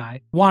was the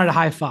guy, wanted a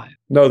high five.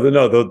 No,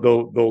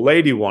 the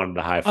lady wanted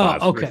a high five.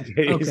 Oh, okay.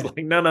 He's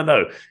like,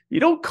 no. You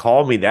don't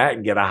call me that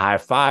and get a high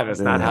five. That's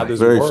not how this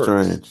very works.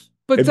 Very strange.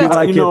 But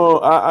I give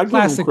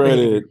him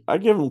credit. I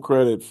give him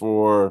credit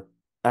for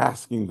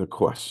asking the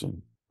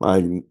question,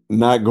 like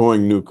not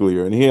going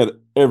nuclear. And he had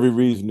every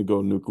reason to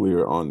go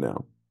nuclear on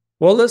them.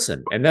 Well,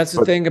 listen, and that's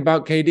the thing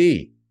about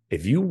KD.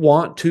 If you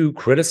want to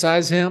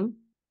criticize him,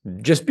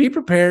 just be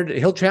prepared.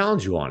 He'll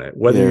challenge you on it,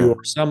 whether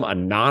you're some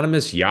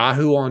anonymous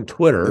Yahoo on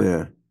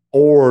Twitter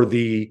or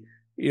the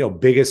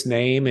biggest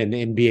name in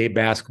NBA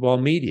basketball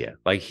media.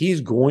 Like, he's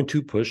going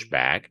to push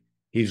back.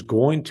 He's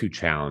going to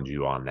challenge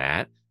you on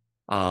that.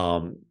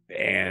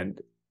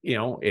 And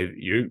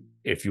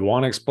if you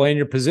want to explain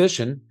your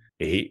position,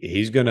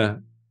 he's going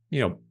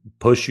to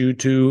push you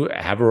to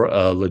have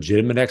a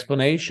legitimate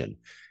explanation.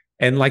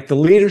 And like the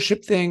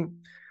leadership thing.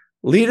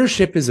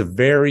 Leadership is a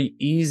very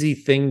easy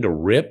thing to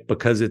rip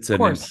because it's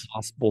an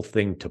impossible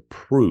thing to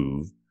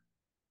prove,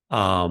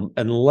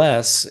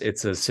 unless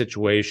it's a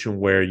situation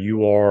where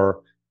you are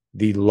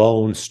the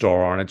lone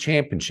star on a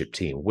championship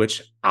team,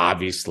 which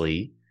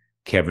obviously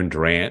Kevin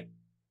Durant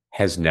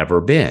has never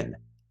been,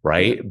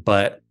 right?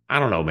 But I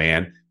don't know,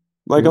 man.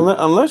 Like,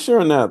 unless you're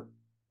in that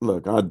 –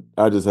 look,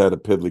 I just had a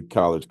piddly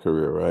college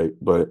career, right?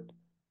 But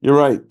you're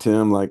right,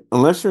 Tim. Like,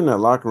 unless you're in that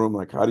locker room,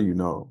 like, how do you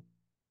know?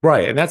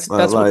 Right, and that's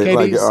what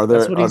KD's. Are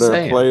there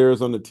saying.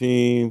 Players on the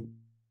team?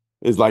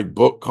 Is like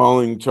book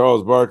calling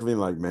Charles Barkley,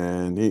 like,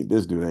 man,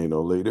 this dude ain't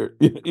no leader.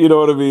 You know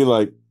what I mean?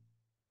 Like,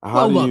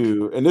 how do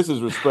you? And this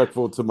is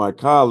respectful to my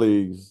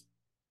colleagues,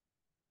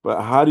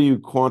 but how do you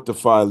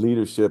quantify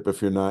leadership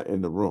if you're not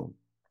in the room?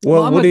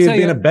 Well, would he have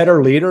been a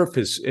better leader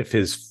if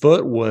his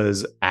foot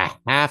was a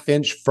half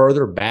inch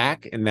further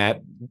back in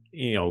that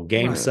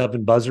game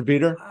 7 buzzer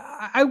beater?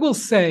 I will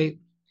say,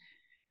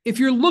 if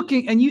you're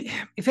looking, and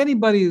if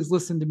anybody has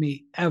listened to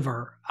me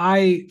ever,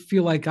 I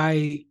feel like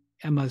I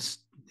am as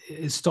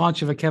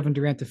staunch of a Kevin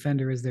Durant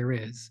defender as there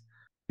is,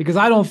 because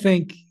I don't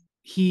think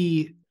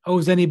he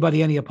owes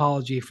anybody any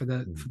apology for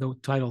the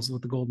titles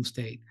with the Golden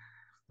State.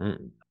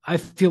 I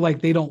feel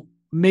like they don't.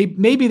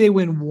 Maybe they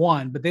win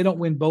one, but they don't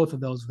win both of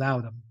those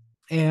without him.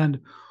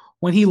 And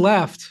when he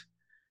left,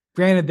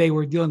 granted they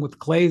were dealing with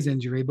Clay's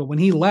injury, but when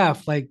he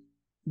left, like,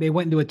 they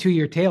went into a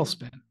 2-year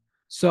tailspin.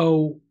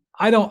 So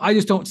I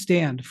just don't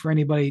stand for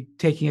anybody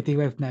taking anything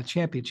away from that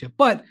championship.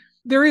 But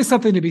there is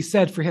something to be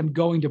said for him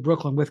going to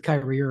Brooklyn with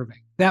Kyrie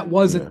Irving. That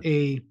wasn't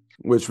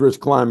which Rich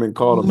Kleiman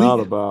called him out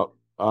about,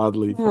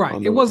 oddly.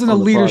 Right. It wasn't a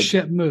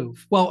leadership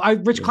move. Well,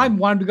 Rich Kleiman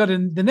wanted to go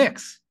to the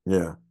Knicks.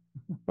 Yeah.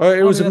 Well,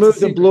 it was a move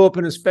that blew up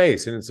in his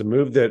face, and it's a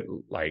move that,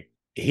 like,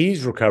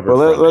 he's recovered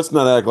from. Let's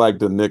not act like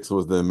the Knicks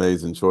was the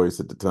amazing choice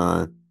at the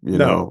time.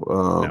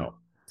 No.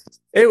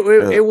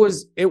 It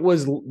was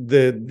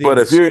the but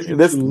if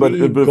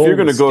you're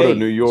going to go to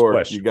New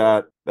York,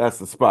 that's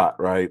the spot,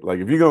 right? Like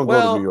if you're going to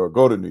go to New York,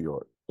 go to New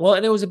York. Well,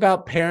 and it was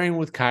about pairing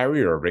with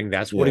Kyrie Irving.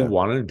 That's what he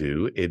wanted to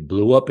do. It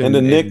blew up and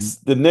the Knicks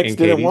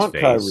didn't want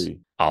Kyrie.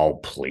 Oh,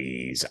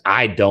 please.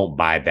 I don't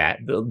buy that.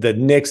 The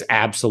Knicks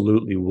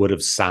absolutely would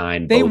have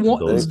signed both of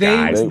those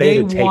guys.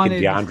 They'd have taken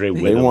DeAndre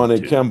Williams. They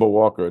wanted Kemba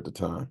Walker at the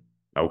time.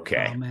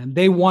 Okay. Oh, man.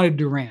 They wanted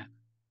Durant.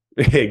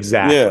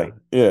 Exactly.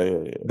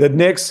 Yeah. The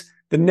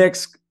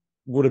Knicks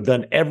would have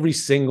done every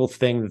single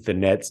thing that the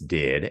Nets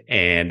did.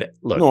 And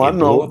look, no, I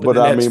know, but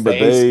I mean, but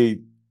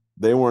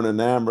they weren't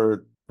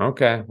enamored.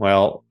 Okay.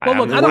 Well,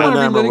 look, I don't want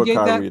to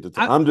relitigate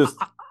that. I'm just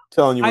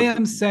telling you. I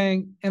am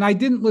saying, and I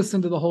didn't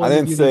listen to the whole. I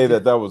didn't say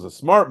that was a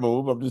smart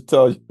move. I'm just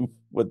telling you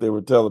what they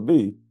were telling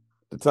me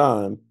at the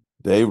time.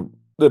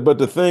 But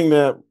the thing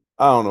that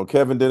I don't know,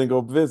 Kevin didn't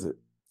go visit.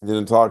 He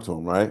didn't talk to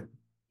him, right?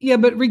 Yeah,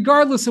 but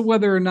regardless of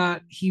whether or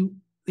not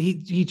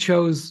he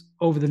chose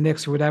over the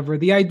Knicks or whatever,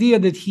 the idea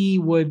that he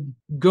would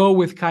go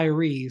with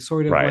Kyrie,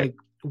 sort of like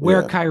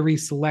where Kyrie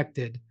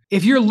selected.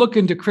 If you're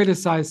looking to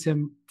criticize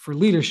him for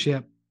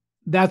leadership,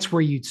 that's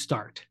where you'd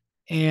start.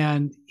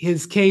 And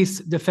his case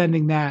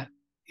defending that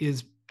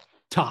is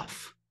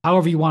tough,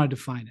 however you want to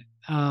define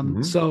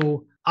it.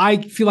 So I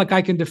feel like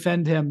I can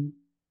defend him,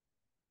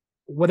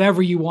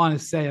 whatever you want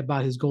to say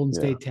about his Golden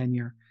State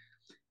tenure.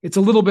 It's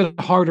a little bit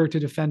harder to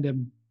defend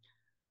him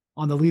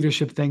on the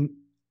leadership thing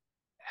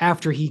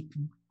after he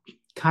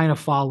kind of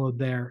followed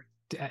there,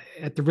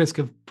 at the risk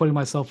of putting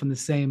myself in the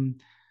same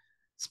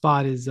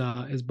spot as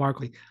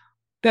Barkley.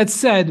 That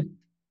said,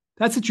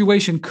 that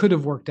situation could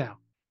have worked out.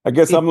 I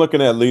guess I'm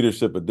looking at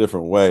leadership a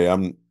different way.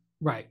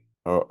 Right.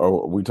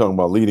 Are we talking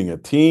about leading a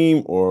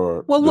team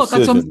or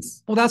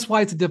decisions? That's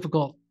why it's a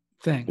difficult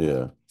thing.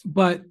 Yeah.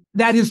 But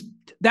that's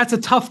a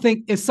tough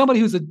thing. As somebody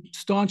who's a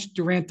staunch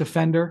Durant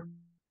defender,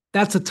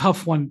 that's a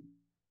tough one.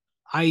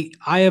 I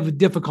have a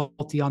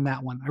difficulty on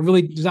that one.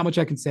 There's not much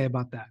I can say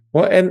about that.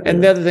 Well,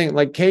 and the other thing,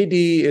 like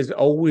KD is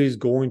always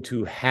going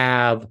to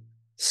have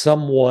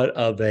somewhat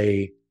of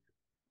a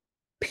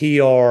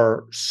PR,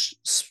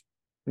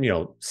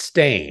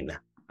 stain,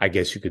 I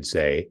guess you could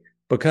say,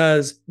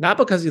 not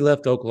because he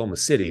left Oklahoma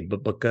City,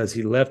 but because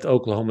he left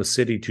Oklahoma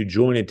City to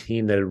join a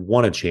team that had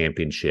won a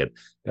championship,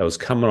 that was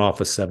coming off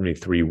a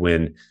 73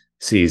 win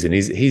season.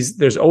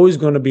 There's always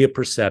going to be a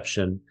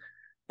perception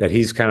that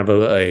he's kind of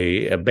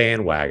a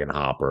bandwagon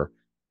hopper,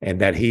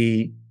 and that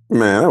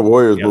that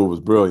Warriors move was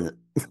brilliant.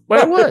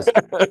 Well, it was,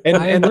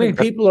 and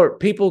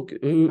people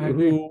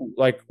who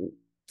like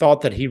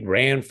thought that he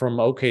ran from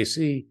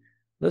OKC.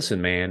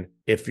 Listen, man,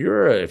 if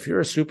you're a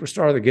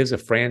superstar that gives a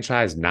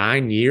franchise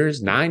 9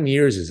 years, 9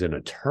 years is an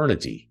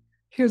eternity.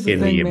 Here's the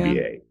thing,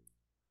 man.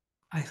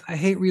 I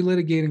hate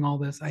relitigating all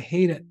this. I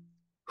hate it.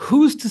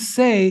 Who's to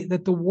say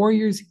that the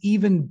Warriors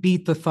even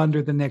beat the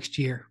Thunder the next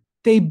year?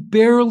 They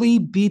barely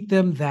beat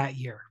them that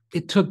year.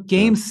 It took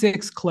Game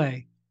 6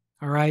 Clay.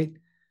 All right.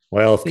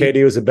 Well, if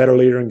KD was a better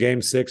leader in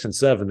Game 6 and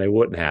 7, they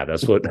wouldn't have.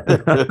 That's what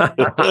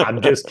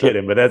I'm just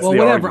kidding, but that's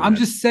whatever. Argument. I'm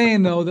just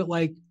saying though that,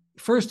 like,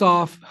 first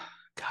off,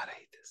 God, I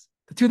hate this.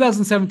 The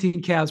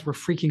 2017 Cavs were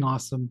freaking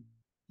awesome.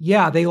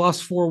 Yeah, they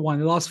lost 4-1.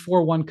 They lost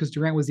 4-1 because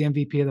Durant was the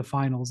MVP of the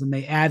finals, and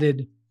they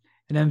added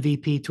an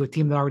MVP to a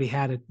team that already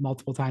had a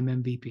multiple-time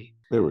MVP.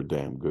 They were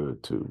damn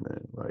good too,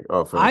 man. Like,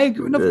 I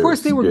agree. And of course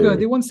they were good.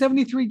 They won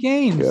 73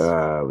 games.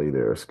 Golly,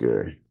 they're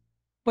scary.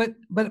 But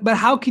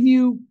how can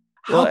you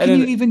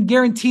even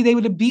guarantee they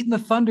would have beaten the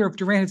Thunder if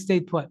Durant had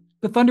stayed put?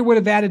 The Thunder would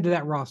have added to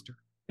that roster.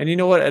 And you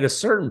know what? At a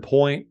certain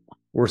point,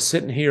 we're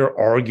sitting here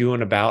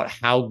arguing about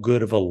how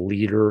good of a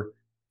leader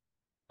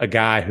a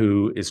guy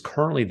who is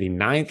currently the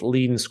 9th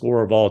leading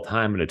scorer of all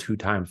time and a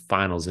 2-time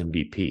Finals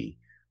MVP.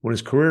 When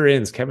his career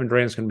ends, Kevin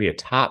Durant's going to be a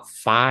top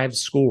 5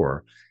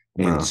 scorer.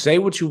 And say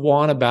what you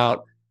want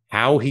about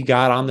how he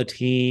got on the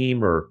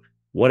team or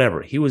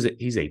whatever. He's a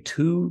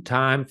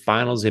 2-time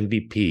Finals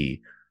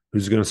MVP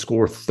who's going to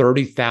score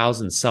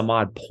 30,000 some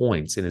odd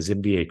points in his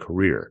NBA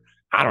career.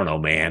 I don't know,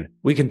 man.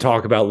 We can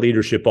talk about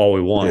leadership all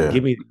we want. Yeah.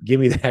 Give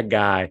me that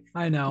guy.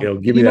 I know.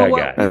 Give me that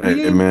guy.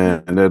 Hey,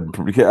 man,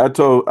 I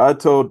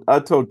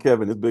told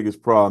Kevin his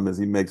biggest problem is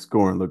he makes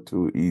scoring look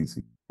too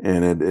easy,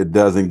 and it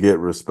doesn't get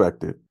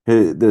respected.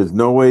 There's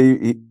no way.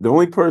 The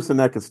only person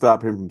that can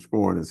stop him from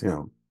scoring is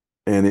him.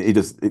 And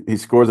he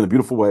scores in a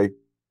beautiful way.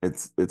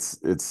 It's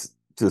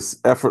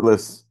just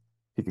effortless.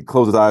 He can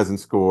close his eyes and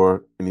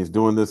score, and he's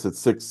doing this at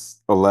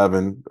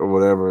 6'11" or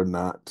whatever,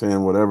 not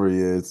 10, whatever he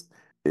is.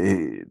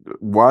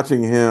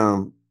 Watching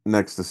him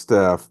next to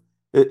Steph,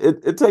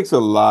 it takes a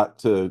lot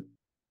to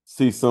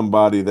see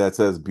somebody that's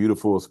as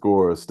beautiful a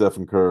scorer as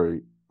Stephen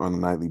Curry on a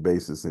nightly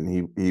basis,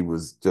 and he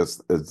was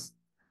just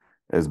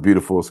as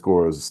beautiful a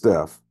scorer as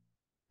Steph.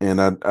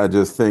 And I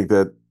just think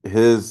that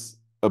his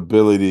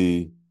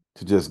ability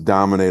to just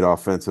dominate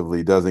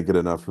offensively doesn't get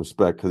enough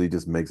respect because he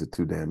just makes it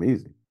too damn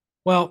easy.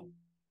 Well,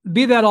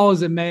 be that all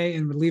as it may,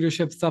 and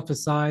leadership stuff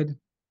aside,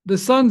 the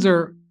Suns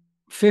are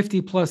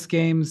 50 plus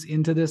games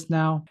into this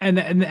now, and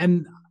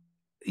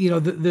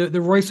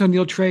the Royce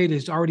O'Neal trade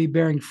is already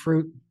bearing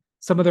fruit.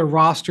 Some of their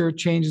roster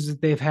changes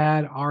that they've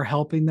had are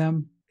helping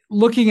them.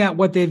 Looking at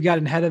what they've got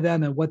ahead of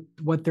them and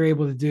what they're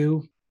able to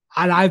do,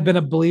 and I've been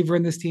a believer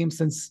in this team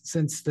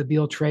since the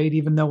Beal trade,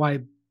 even though I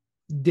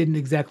didn't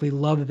exactly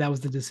love that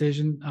was the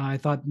decision. I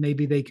thought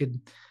maybe they could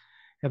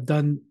have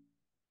done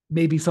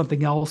maybe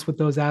something else with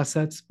those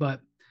assets, but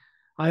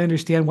I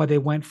understand why they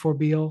went for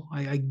Beal.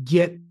 I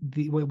get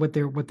what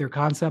their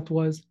concept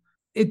was.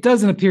 It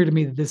doesn't appear to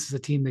me that this is a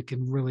team that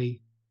can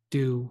really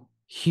do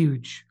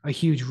a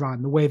huge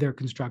run the way they're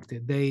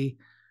constructed.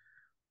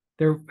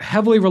 They're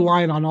heavily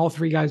reliant on all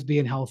three guys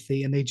being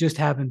healthy, and they just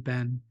haven't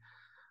been.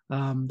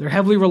 They're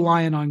heavily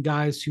reliant on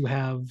guys who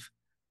have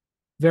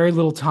very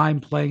little time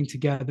playing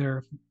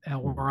together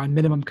or on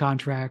minimum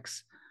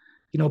contracts.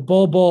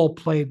 Bol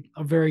played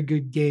a very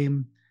good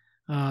game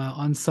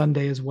on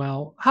Sunday as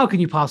well. How can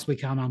you possibly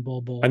count on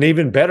Bol? An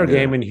even better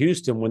game in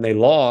Houston when they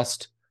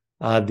lost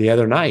the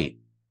other night.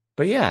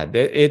 But yeah,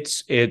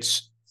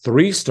 it's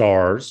 3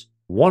 stars,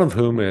 one of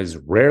whom has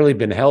rarely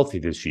been healthy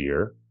this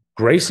year,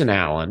 Grayson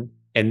Allen,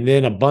 and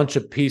then a bunch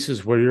of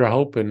pieces where you're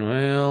hoping,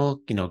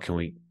 can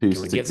we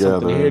get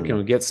something here? Can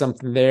we get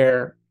something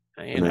there?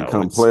 And then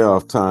come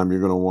playoff time,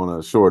 you're going to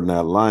want to shorten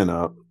that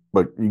lineup,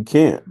 but you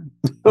can't.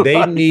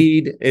 They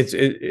need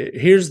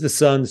here's the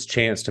Suns'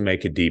 chance to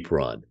make a deep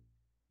run.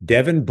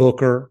 Devin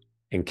Booker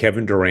and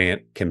Kevin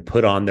Durant can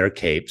put on their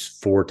capes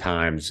 4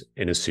 times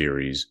in a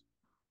series,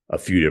 a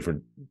few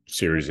different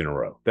series in a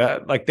row.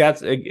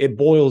 It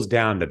boils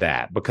down to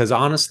that, because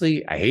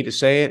honestly, I hate to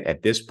say it,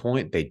 at this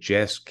point, they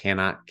just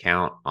cannot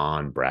count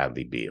on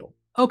Bradley Beal.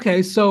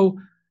 Okay, so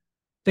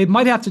they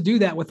might have to do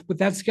that with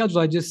that schedule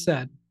I just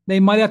said. They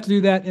might have to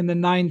do that in the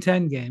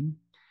 9-10 game.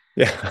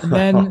 Yeah. And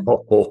then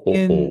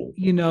in,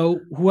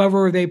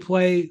 whoever they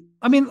play.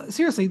 I mean,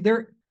 seriously,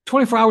 they're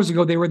 24 hours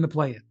ago, they were in the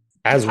play-in.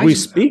 As we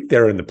speak,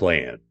 they're in the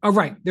play-in. Oh,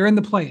 right. They're in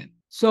the play-in.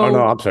 So,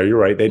 no, I'm sorry. You're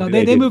right. They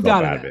moved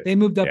out of that. They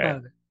moved up out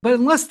of it. But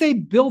unless they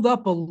build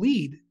up a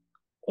lead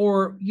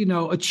or,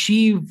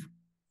 achieve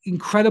an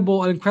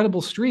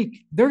incredible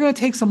streak, they're going to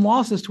take some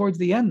losses towards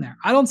the end there.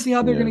 I don't see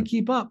how they're going to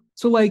keep up.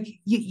 So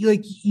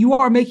you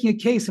are making a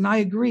case, and I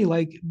agree,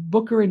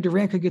 Booker and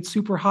Durant could get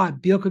super hot.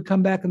 Beal could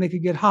come back and they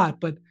could get hot,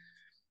 but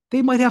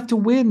they might have to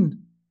win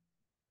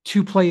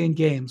 2 play-in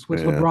games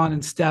with LeBron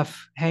and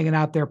Steph hanging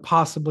out there,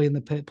 possibly in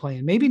the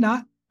play-in. Maybe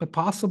not, but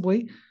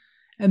possibly.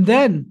 And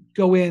then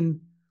go in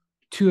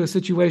to a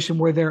situation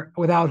where they're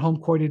without home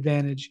court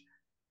advantage,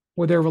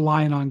 where they're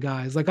relying on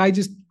guys.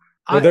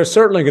 They're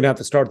certainly going to have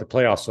to start the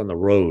playoffs on the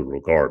road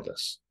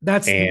regardless.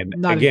 That's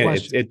not again, a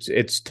question.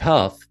 It's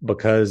tough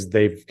because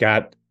they've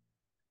got,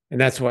 and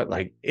that's what,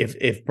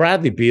 if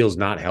Bradley Beal's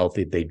not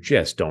healthy, they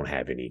just don't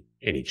have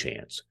any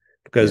chance,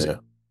 because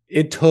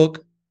it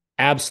took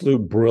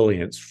absolute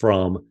brilliance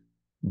from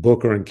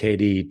Booker and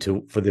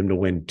KD for them to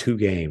win 2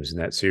 games in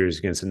that series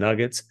against the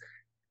Nuggets.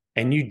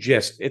 And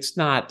it's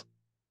not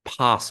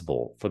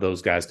possible for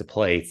those guys to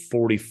play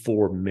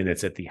 44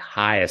 minutes at the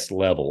highest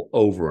level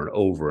over and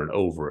over and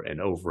over and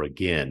over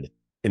again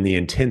in the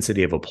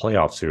intensity of a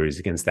playoff series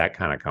against that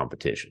kind of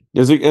competition.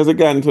 Has it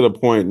gotten to the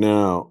point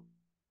now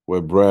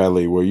with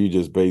Bradley where you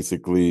just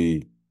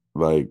basically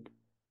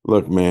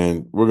look,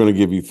 man, we're going to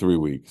give you 3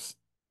 weeks.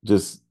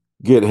 Just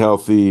get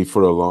healthy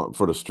for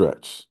the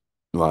stretch.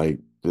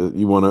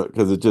 You want to,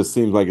 because it just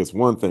seems like it's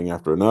one thing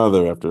after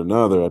another,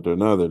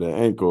 the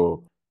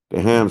ankle,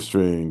 the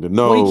hamstring, the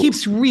nose. Well, he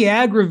keeps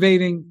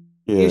re-aggravating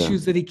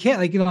issues that he can't.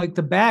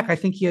 The back, I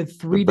think he had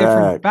 3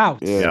 different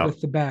bouts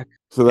with the back.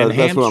 So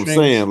that's what I'm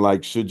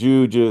saying. Should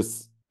you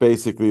just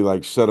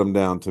basically shut him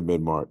down to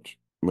mid-March?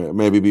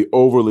 Maybe be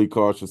overly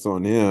cautious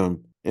on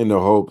him in the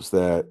hopes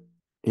that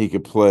he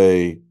could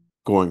play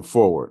going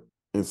forward,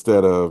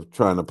 instead of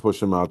trying to push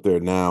him out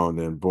there now and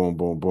then boom,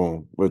 boom,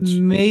 boom. Which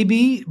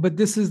maybe, but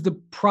this is the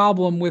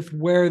problem with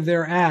where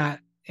they're at,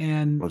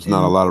 and there's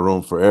not a lot of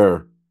room for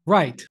error.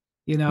 Right.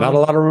 Not a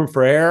lot of room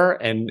for error,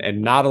 and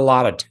not a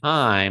lot of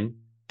time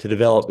to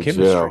develop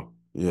chemistry.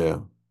 Yeah.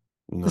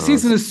 The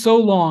season is so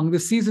long.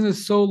 There's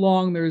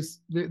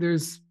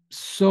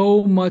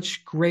so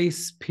much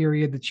grace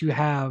period that you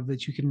have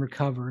that you can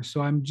recover.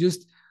 So I'm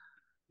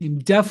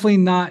definitely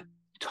not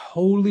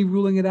totally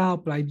ruling it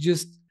out, but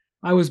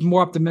I was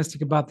more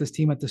optimistic about this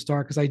team at the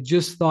start, because I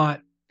just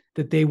thought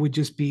that they would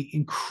just be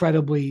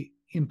incredibly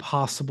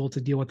impossible to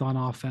deal with on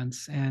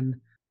offense. And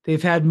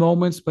they've had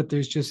moments, but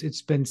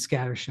it's been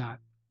scattershot.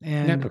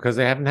 And because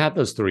they haven't had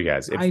those 3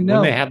 guys. I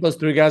know. When they have those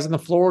 3 guys on the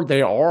floor,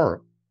 they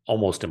are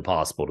almost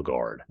impossible to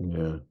guard.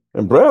 Yeah.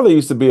 And Bradley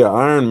used to be an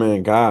Iron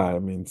Man guy. I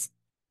mean,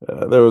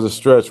 there was a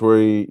stretch where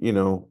he,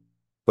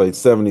 played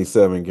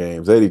 77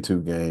 games,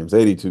 82 games,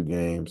 82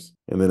 games.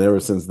 And then ever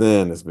since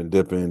then, it's been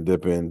dipping.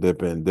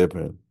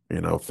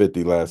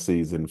 50 last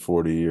season,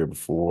 40 year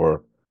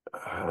before.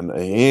 And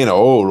he ain't an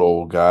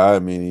old guy. I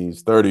mean,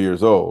 he's 30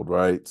 years old,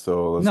 right?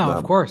 So let's No, not.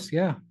 of course,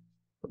 yeah.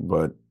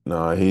 But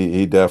no,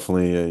 he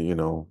definitely,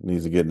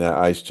 needs to get in that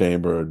ice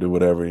chamber or do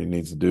whatever he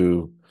needs to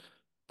do.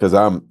 Because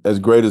I'm as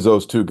great as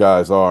those two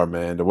guys are,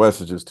 man. The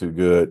West is just too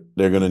good.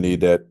 They're going to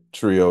need that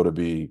trio to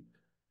be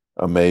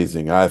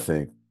amazing, I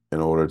think, in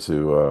order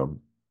to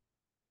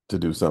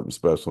do something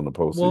special in the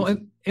postseason. Well,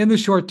 in the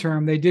short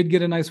term, they did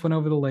get a nice win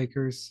over the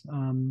Lakers.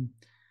 And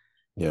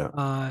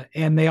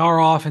they are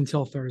off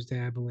until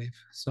Thursday, I believe.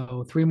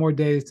 So 3 more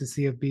days to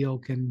see if Beal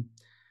can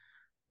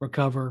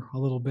recover a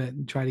little bit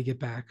and try to get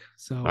back.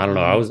 So I don't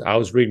know. I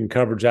was reading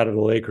coverage out of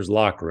the Lakers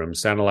locker room.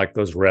 Sounded like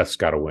those refs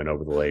got to win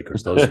over the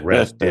Lakers. Those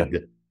refs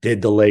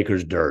did the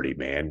Lakers dirty,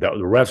 man. The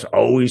refs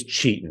always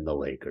cheating the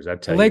Lakers. I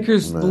tell you,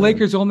 the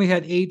Lakers only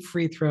had 8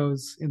 free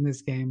throws in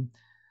this game.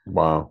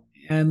 Wow.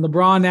 And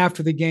LeBron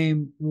after the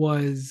game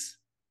was,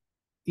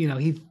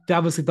 he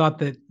obviously thought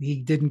that he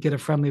didn't get a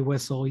friendly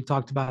whistle. He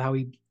talked about how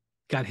he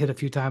got hit a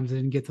few times and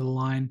didn't get to the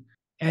line.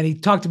 And he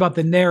talked about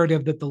the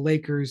narrative that the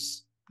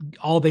Lakers,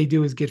 all they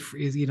do is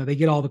they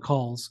get all the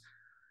calls.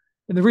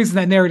 And the reason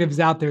that narrative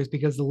is out there is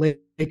because the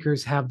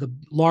Lakers have the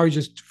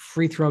largest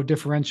free throw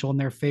differential in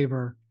their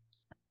favor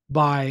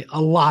by a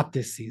lot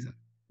this season.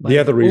 The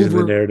other reason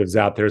the narrative's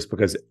out there is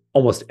because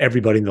almost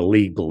everybody in the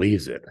league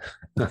believes it.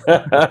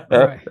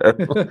 Right.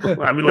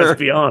 I mean, let's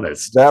be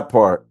honest. That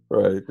part,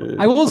 right.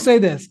 I will say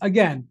this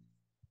again,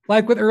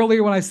 like with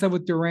earlier when I said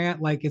with Durant,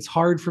 like it's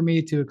hard for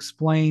me to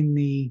explain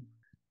the,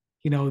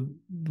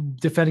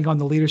 defending on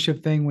the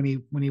leadership thing when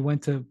he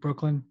went to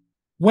Brooklyn.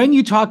 When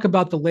you talk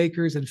about the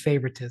Lakers and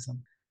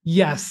favoritism,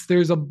 yes,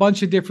 there's a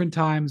bunch of different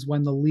times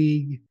when the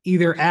league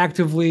either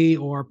actively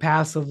or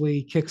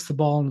passively kicks the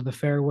ball into the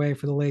fairway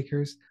for the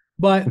Lakers.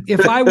 But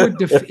if I were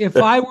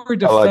defending, I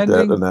like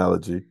that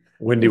analogy.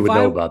 Wendy would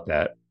know about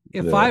that.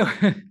 If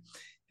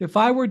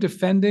I were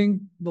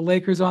defending the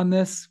Lakers on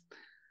this,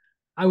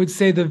 I would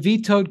say the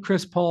vetoed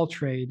Chris Paul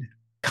trade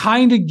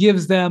kind of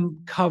gives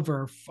them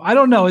cover. I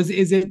don't know.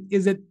 Is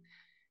it?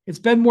 It's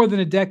been more than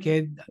a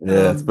decade.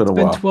 Yeah, it's been a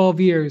while. 12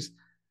 years.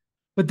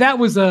 But that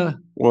was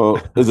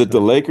Well, is it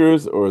the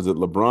Lakers or is it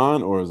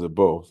LeBron or is it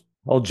both?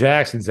 Well,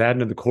 Jackson's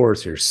adding to the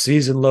chorus here.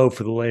 Season low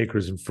for the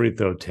Lakers in free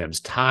throw attempts,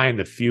 tying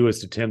the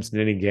fewest attempts in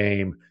any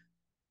game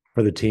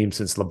for the team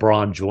since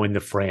LeBron joined the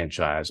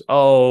franchise.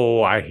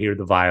 Oh, I hear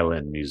the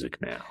violin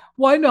music now.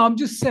 Well, I know. I'm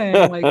just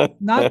saying, like,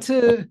 not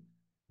to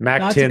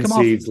Mac 10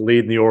 seeds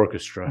leading the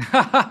orchestra.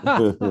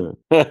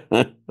 There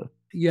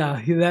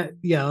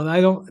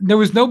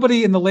was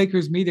nobody in the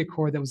Lakers media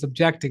corps that was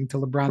objecting to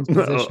LeBron's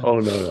position.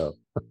 No.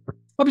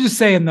 I'm just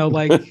saying though,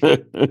 like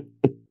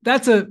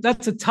that's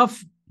a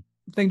tough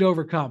thing to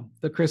overcome,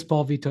 the Chris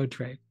Paul veto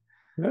trade.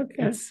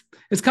 Okay.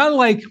 It's kind of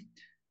like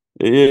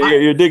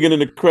you're digging in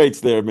the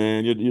crates there,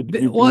 man.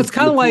 It's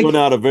kind of like pulling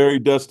out a very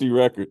dusty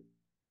record.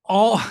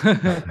 All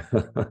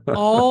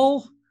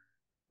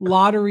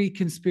lottery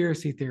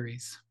conspiracy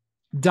theories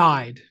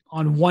died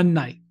on one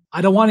night.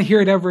 I don't want to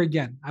hear it ever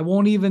again. I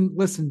won't even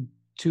listen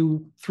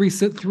to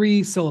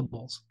three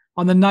syllables.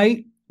 On the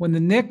night when the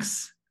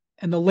Knicks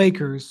and the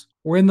Lakers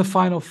were in the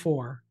Final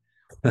Four,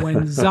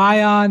 when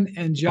Zion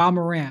and Ja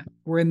Morant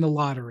were in the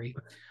lottery,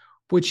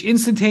 which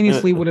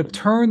instantaneously would have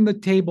turned the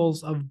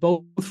tables of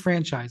both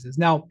franchises.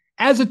 Now,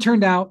 as it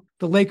turned out,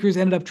 the Lakers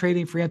ended up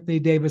trading for Anthony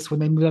Davis when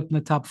they moved up in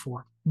the top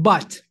 4.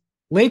 But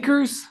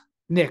Lakers,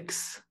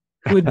 Knicks,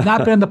 who had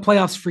not been in the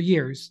playoffs for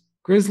years,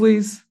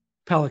 Grizzlies,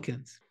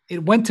 Pelicans.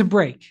 It went to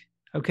break,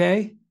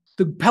 okay?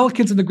 The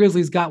Pelicans and the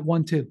Grizzlies got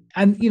 1-2.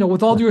 And,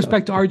 with all due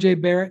respect to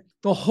RJ Barrett,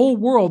 the whole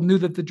world knew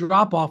that the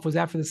drop-off was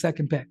after the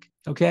second pick,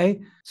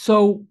 okay?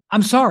 So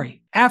I'm sorry.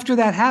 After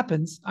that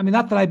happens, I mean,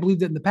 not that I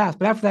believed it in the past,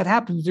 but after that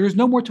happens, there is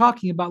no more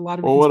talking about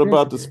lottery. Well, what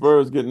about the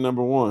Spurs getting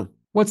number 1?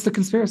 What's the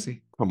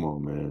conspiracy? Come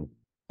on, man.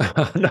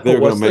 They're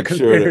going to make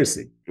sure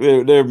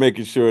they're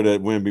making sure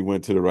that Wemby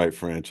went to the right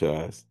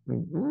franchise.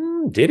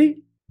 Did he?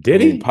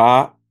 Did he?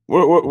 Pop.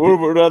 What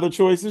were the other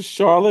choices?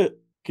 Charlotte.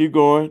 Keep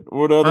going.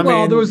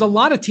 There was a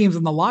lot of teams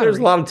in the lottery. There's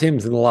a lot of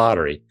teams in the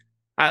lottery.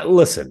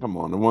 Listen, come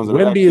on. The ones that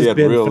Wemby has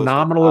been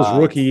phenomenal his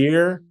rookie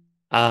year.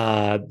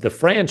 The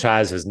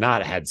franchise has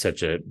not had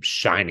such a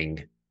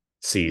shining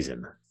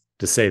season,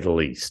 to say the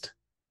least.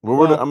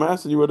 I'm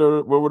asking you,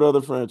 what were the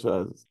other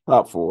franchises?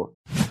 Top 4.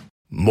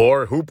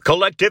 More Hoop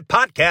Collective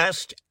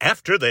podcast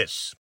after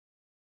this.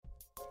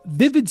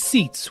 Vivid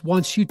Seats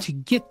wants you to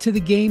get to the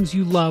games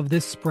you love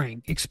this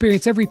spring.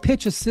 Experience every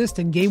pitch, assist,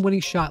 and game-winning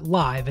shot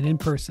live and in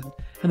person.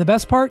 And the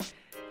best part?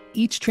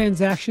 Each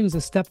transaction is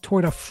a step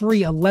toward a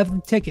free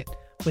 11th ticket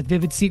with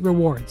Vivid Seat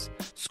Rewards.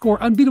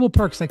 Score unbeatable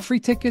perks like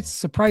free tickets,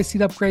 surprise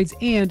seat upgrades,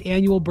 and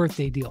annual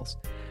birthday deals.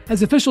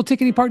 As official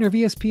ticketing partner of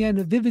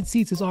ESPN, Vivid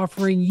Seats is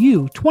offering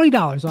you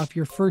 $20 off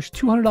your first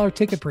 $200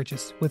 ticket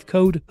purchase with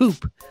code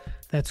HOOP.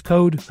 That's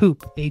code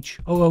HOOP,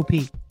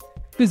 H-O-O-P.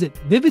 Visit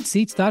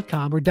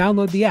vividseats.com or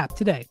download the app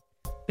today.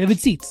 Vivid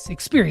Seats,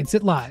 experience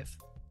it live.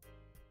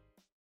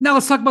 Now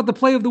let's talk about the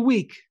play of the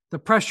week. The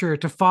pressure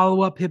to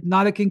follow up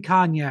Hypnotic and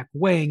Cognac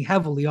weighing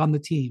heavily on the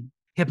team.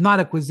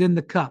 Hypnotic was in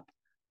the cup,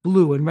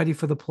 blue and ready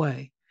for the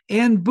play.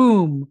 And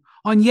boom,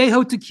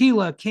 Añejo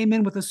Tequila came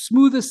in with a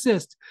smooth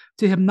assist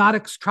to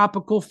Hypnotic's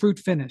tropical fruit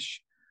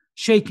finish.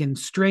 Shaken,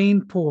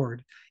 strained,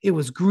 poured. It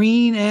was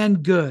green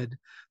and good.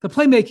 The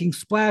playmaking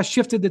splash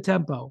shifted the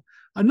tempo.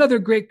 Another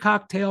great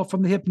cocktail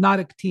from the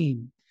Hypnotic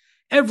team.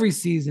 Every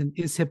season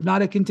is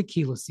Hypnotic and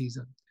Tequila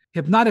season.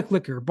 Hypnotic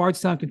Liquor,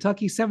 Bardstown,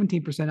 Kentucky,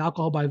 17%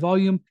 alcohol by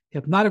volume.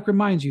 Hypnotic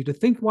reminds you to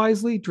think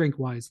wisely, drink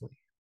wisely.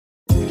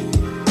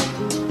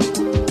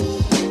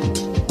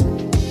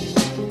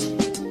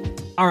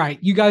 All right,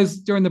 you guys,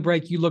 during the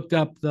break, you looked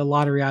up the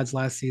lottery odds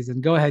last season.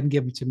 Go ahead and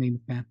give them to me,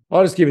 McMahon.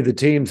 I'll just give you the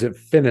teams that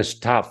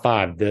finished top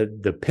 5.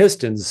 The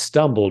Pistons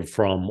stumbled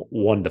from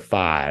 1 to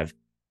 5.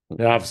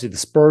 And obviously, the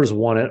Spurs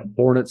won it,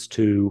 Hornets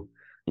 2,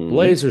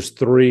 Blazers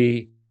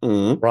 3,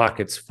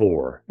 Rockets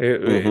 4.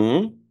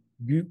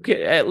 You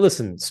can,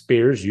 listen,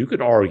 Spears, you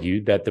could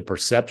argue that the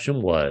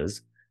perception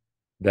was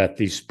that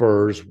the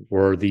Spurs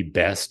were the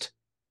best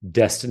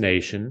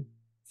destination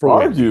for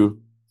argue.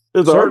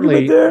 There's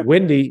certainly there.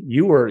 Wendy,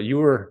 you were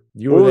what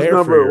there.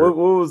 Number,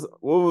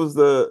 what was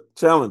the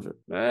challenger?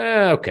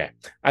 Okay,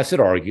 I said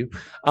argue.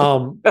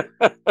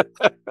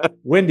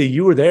 Wendy,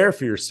 you were there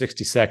for your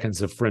 60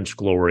 seconds of French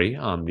glory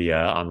on the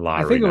on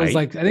lottery. I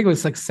think it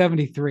was like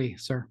 73,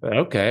 sir.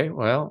 Okay,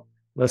 well.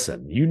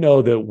 Listen, you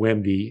know that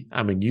Wemby,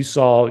 I mean,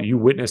 you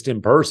witnessed in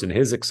person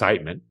his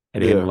excitement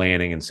at him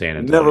landing in San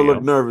Antonio. Never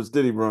looked nervous,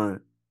 did he, Brian?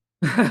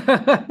 Did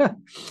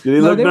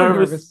he look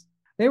nervous?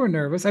 They were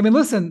nervous. I mean,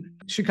 listen,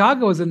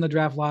 Chicago was in the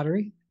draft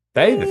lottery.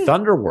 The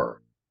Thunder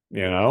were,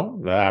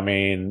 I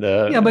mean.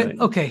 But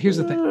okay, here's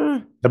the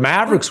thing. The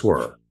Mavericks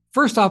were.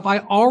 First off, I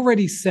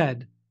already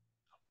said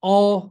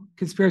all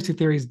conspiracy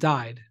theories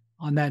died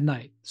on that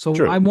night. So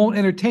True. I won't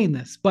entertain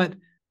this. But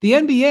the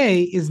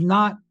NBA is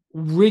not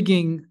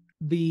rigging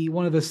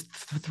one of the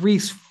 3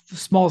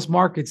 smallest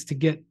markets to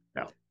get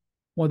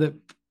one of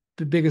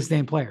the biggest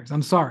name players.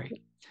 I'm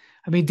sorry.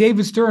 I mean,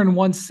 David Stern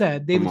once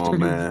said, They made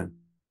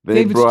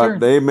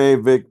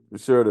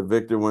sure that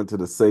Victor went to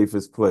the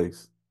safest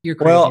place. You're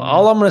crazy. Well, man.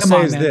 all I'm going to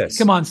say is man. this.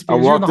 Come on, Spears.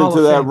 I walked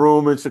into that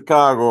room in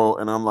Chicago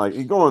and I'm like,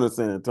 he's going to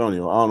San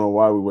Antonio. I don't know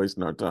why we're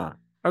wasting our time.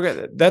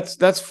 Okay,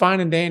 that's fine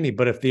and dandy.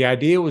 But if the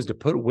idea was to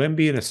put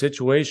Wemby in a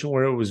situation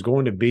where it was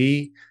going to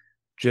be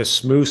just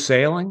smooth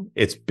sailing,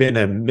 it's been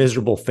a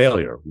miserable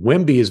failure.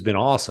 Wemby has been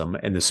awesome,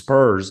 and the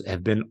Spurs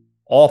have been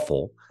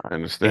awful. I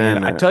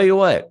understand that. I tell you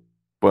what.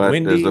 But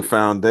there's a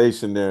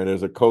foundation there.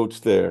 There's a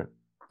coach there.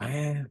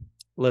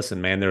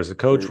 Listen, man, there's a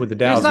coach with the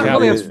Dallas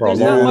Cowboys for a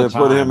long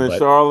time. Put him in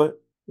Charlotte.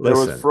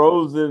 Listen. There was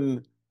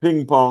frozen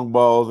ping pong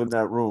balls in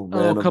that room,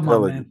 man. Oh, come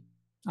on, man.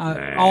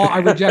 I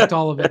reject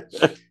all of it.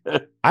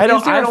 I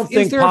don't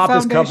think Pop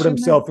has covered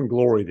himself in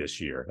glory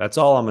this year. That's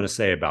all I'm going to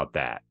say about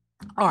that.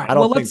 All right. I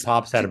don't think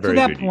Pop's had a very good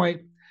year. To that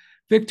point,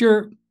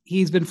 Victor,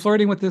 he's been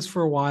flirting with this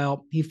for a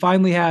while. He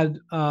finally had,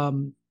 I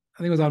think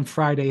it was on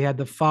Friday, he had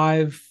the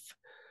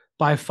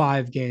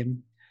 5x5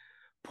 game.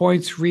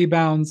 Points,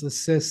 rebounds,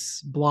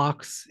 assists,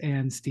 blocks,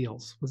 and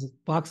steals. Was it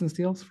blocks and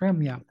steals for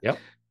him? Yeah. Yep.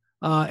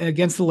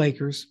 Against the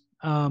Lakers.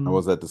 I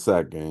was at the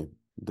sack game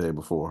the day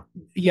before.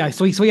 Yeah.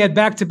 So he had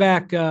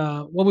back-to-back.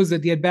 What was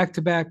it? He had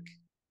back-to-back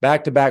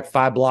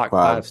 5-block,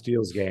 5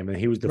 steals game. And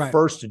he was the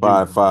first to do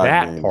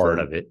that part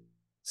of it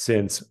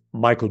since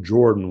Michael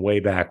Jordan way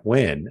back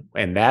when,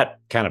 and that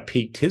kind of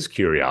piqued his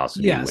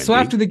curiosity. Yeah, so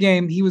after the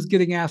game, he was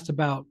getting asked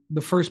about the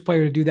first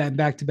player to do that in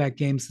back-to-back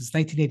games since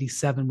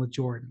 1987 with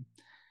Jordan.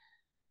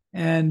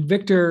 And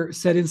Victor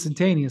said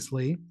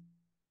instantaneously,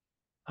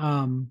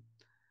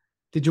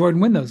 did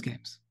Jordan win those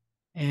games?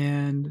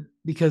 And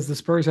because the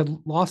Spurs had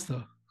lost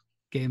the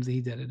games that he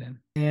did it in.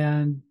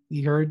 And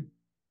he heard,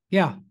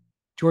 yeah,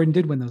 Jordan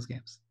did win those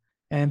games.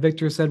 And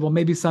Victor said, well,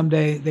 maybe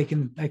someday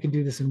I can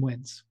do this in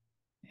wins.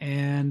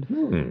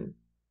 And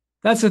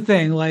that's the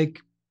thing.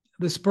 Like,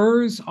 the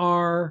Spurs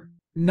are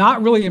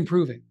not really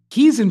improving.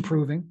 He's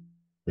improving.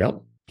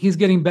 Yep. He's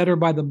getting better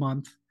by the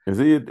month. Is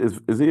he a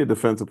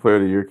defensive player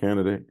of the year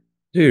candidate?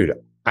 Dude,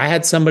 I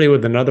had somebody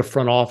with another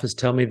front office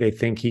tell me they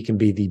think he can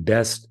be the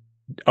best.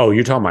 Oh,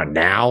 you're talking about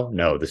now?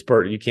 No, the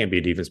Spurs, you can't be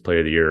a defense player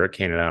of the year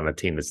candidate on a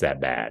team that's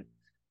that bad.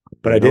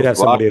 But I did have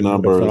somebody in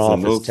the front office tell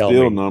me. Those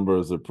steal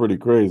numbers are pretty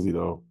crazy,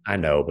 though. I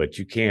know, but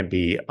you can't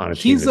be on a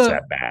team that's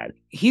that bad.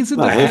 He's a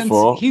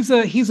defense.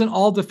 He's an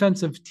all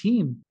defensive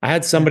team. I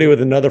had somebody with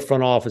another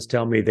front office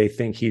tell me they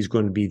think he's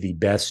going to be the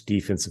best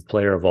defensive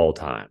player of all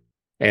time,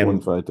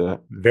 and fight that.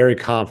 Very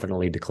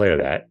confidently declare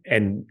that.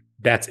 And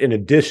that's in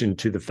addition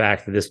to the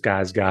fact that this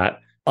guy's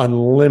got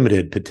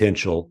unlimited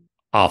potential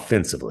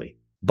offensively.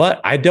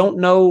 But I don't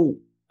know.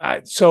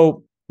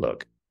 So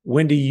look,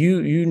 Wendy,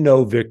 you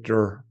know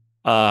Victor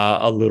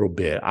a little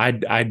bit.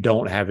 I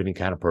don't have any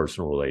kind of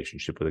personal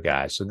relationship with the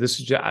guy. So this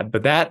is just,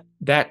 but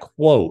that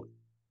quote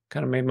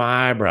kind of made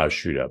my eyebrows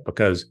shoot up,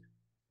 because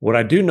what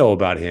I do know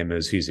about him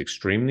is he's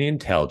extremely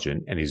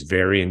intelligent and he's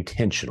very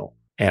intentional.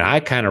 And I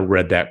kind of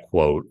read that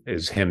quote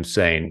as him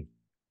saying,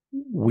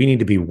 we need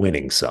to be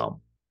winning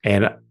some.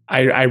 And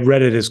I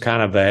read it as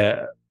kind of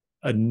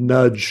a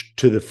nudge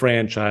to the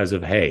franchise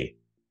of, hey,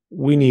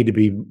 we need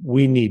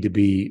to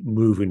be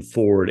moving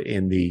forward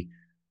in the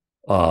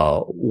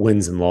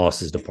wins and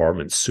losses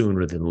department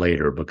sooner than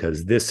later,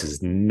 because this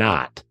has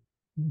not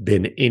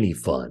been any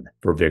fun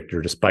for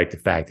Victor, despite the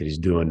fact that he's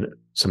doing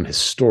some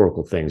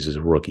historical things as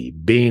a rookie,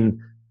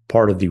 being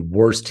part of the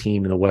worst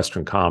team in the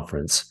Western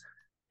Conference.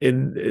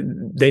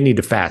 They need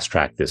to fast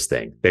track this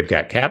thing. They've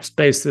got cap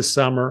space this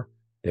summer.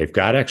 They've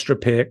got extra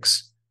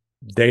picks.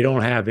 They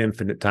don't have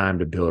infinite time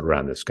to build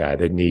around this guy.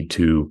 They need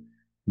to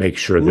make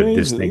sure that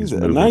this thing's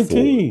moving 19.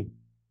 Forward.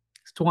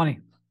 It's 20.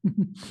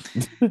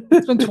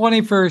 It's been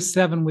 20 for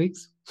 7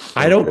 weeks.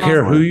 I don't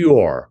care who you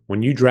are.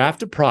 When you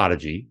draft a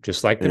prodigy,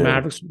 just like the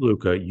Mavericks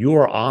Luka, you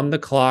are on the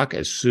clock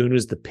as soon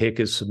as the pick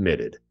is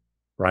submitted,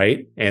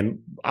 right? And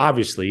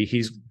obviously,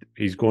 he's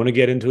going to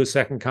get into a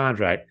second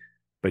contract,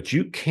 but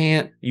you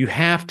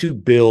have to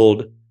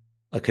build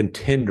a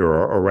contender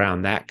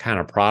around that kind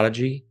of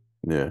prodigy.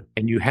 Yeah.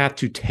 And you have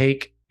to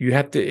take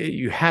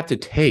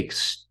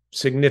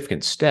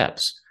significant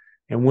steps.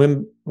 And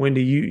when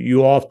do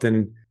you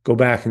often go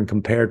back and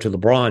compare to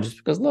LeBron, just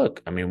because,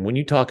 look, I mean, when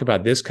you talk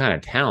about this kind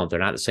of talent, they're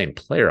not the same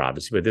player,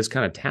 obviously, but this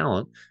kind of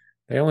talent,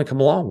 they only come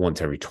along once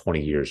every 20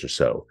 years or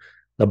so.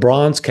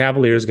 LeBron's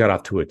Cavaliers got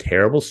off to a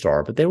terrible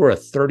start, but they were a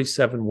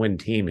 37-win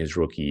team his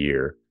rookie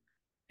year.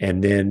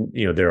 And then,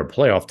 they're a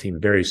playoff team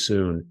very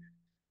soon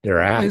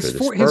thereafter.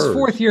 His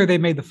fourth year, they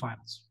made the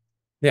finals.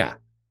 Yeah.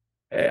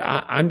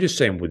 I'm just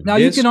saying now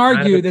you can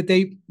argue that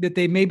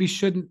they maybe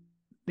shouldn't,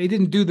 they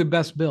didn't do the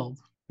best build.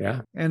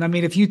 Yeah. And I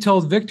mean, if you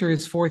told Victor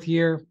his fourth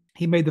year,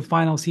 he made the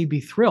finals, he'd be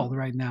thrilled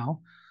right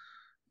now.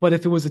 But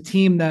if it was a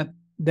team that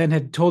then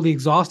had totally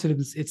exhausted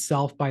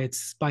itself by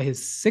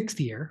his sixth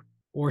year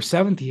or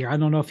seventh year, I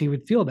don't know if he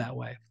would feel that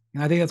way.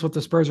 And I think that's what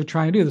the Spurs are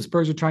trying to do. The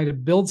Spurs are trying to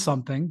build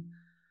something,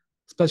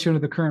 especially under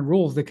the current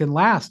rules, that can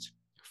last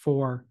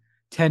for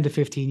 10 to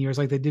 15 years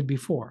like they did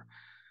before.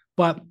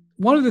 But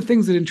one of the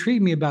things that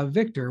intrigued me about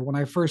Victor when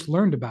I first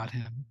learned about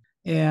him,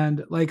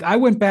 and I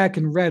went back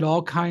and read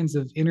all kinds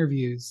of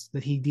interviews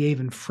that he gave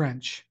in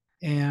French,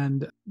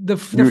 and the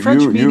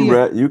French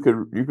media. You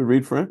could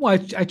read French? Well,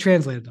 I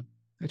translated them.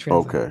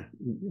 Okay.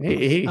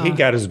 He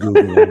got his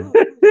Google.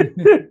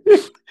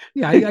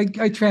 Yeah,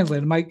 I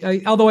translated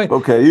them. Although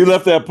okay, you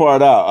left that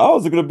part out. I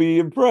was going to be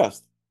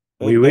impressed.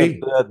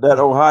 That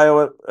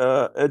Ohio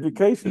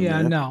education.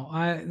 Yeah, man. no,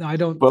 I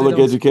don't. Public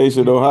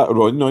education, Ohio.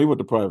 Well, he went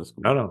to private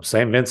school. No,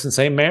 St. Vincent,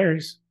 St.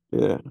 Mary's.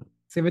 Yeah.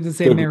 St. Vincent,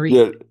 St. Mary.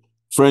 Yeah.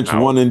 French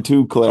 1 and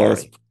 2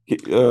 class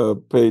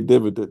paid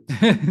dividends.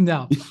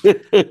 No,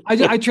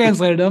 I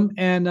translated them,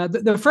 and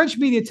the French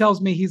media tells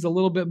me he's a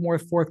little bit more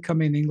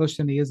forthcoming in English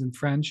than he is in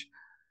French.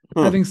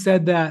 Having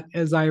said that,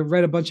 as I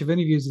read a bunch of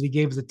interviews that he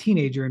gave as a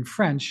teenager in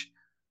French,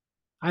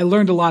 I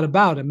learned a lot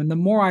about him, and the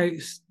more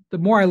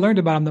I learned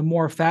about him, the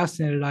more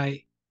fascinated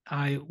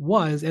I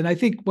was. And I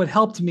think what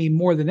helped me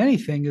more than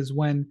anything is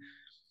when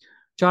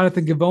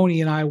Jonathan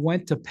Givony and I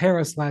went to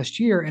Paris last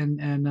year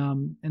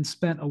and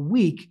spent a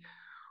week.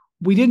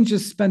 We didn't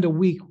just spend a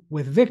week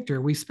with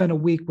Victor. We spent a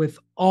week with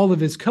all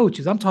of his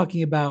coaches. I'm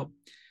talking about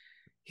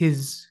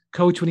his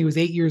coach when he was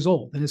 8 years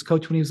old, and his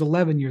coach when he was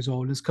 11 years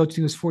old, and his coach when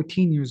he was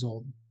 14 years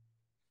old.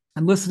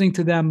 And listening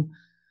to them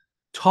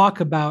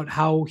talk about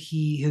how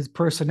his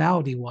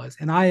personality was.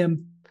 And I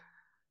am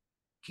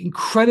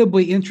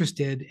incredibly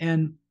interested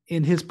in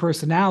his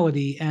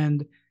personality,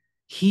 and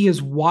he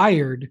is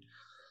wired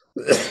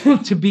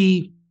to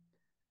be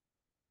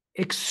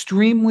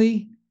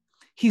extremely,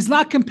 he's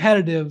not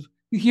competitive.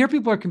 You hear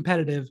people are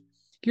competitive.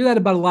 You hear that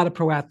about a lot of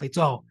pro athletes.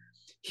 Oh,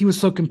 he was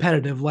so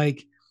competitive.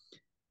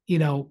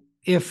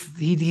 If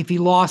he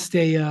lost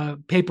a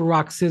paper,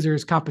 rock,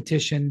 scissors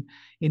competition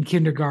in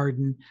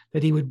kindergarten,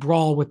 that he would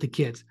brawl with the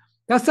kids.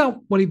 That's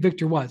not what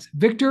Victor was.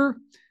 Victor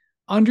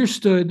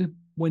understood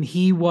when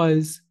he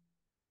was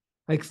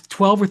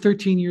 12 or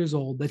 13 years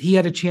old that he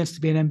had a chance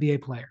to be an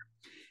NBA player.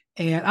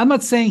 And I'm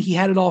not saying he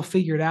had it all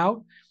figured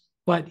out,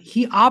 but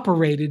he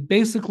operated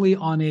basically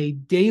on a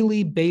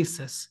daily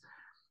basis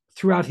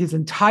throughout his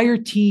entire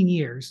teen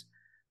years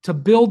to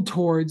build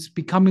towards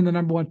becoming the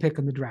number one pick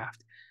in the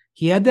draft.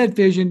 He had that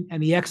vision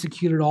and he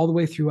executed all the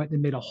way through it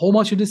and made a whole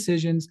bunch of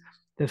decisions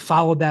that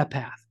followed that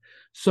path.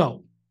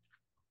 So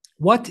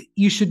what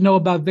you should know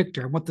about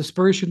Victor, what the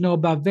Spurs should know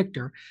about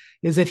Victor,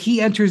 is that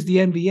he enters the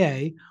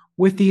NBA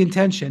with the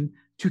intention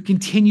to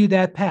continue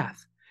that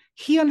path.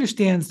 He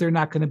understands they're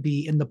not going to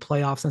be in the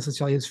playoffs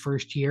necessarily his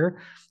first year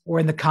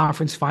or in the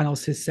conference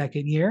finals his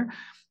second year,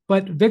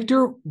 but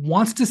Victor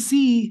wants to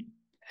see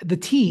the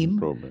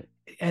team.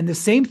 And the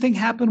same thing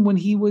happened when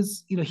he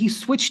was, he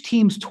switched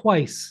teams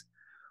twice.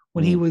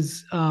 When he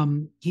was,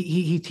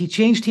 he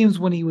changed teams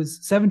when he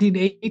was 17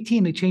 to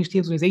 18. He changed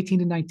teams when he was 18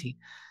 to 19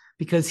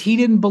 because he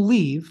didn't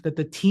believe that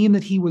the team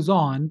that he was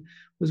on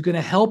was going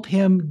to help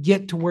him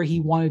get to where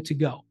he wanted to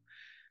go.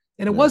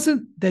 And it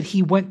wasn't that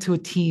he went to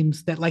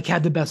teams that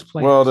had the best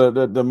players. Well,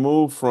 the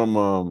move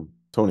from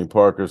Tony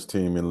Parker's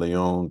team in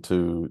Lyon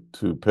to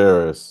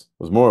Paris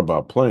was more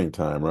about playing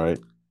time, right?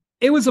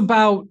 It was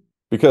about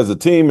because the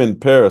team in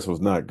Paris was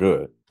not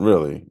good,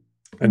 really.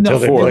 Until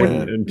they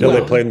beforehand.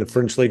 played in the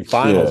French League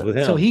finals with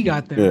him. So he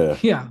got there.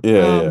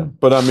 Yeah.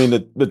 But I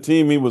mean, the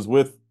team he was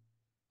with,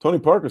 Tony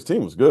Parker's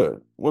team was good.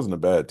 It wasn't a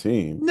bad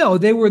team. No,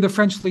 they were the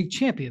French League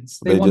champions.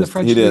 They won the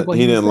French League.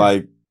 He didn't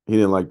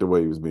like the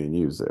way he was being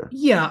used there.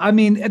 Yeah, I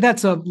mean,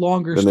 that's a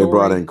longer story. Then they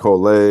brought in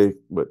Collet,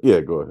 but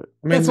yeah, go ahead.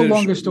 I mean, that's a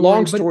longer story.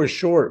 Long story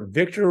short,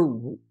 Victor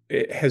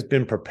has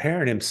been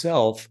preparing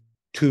himself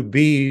to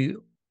be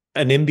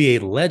an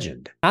NBA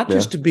legend, not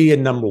just to be a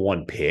number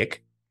one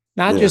pick,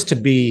 not just to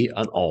be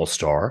an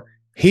all-star.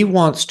 He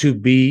wants to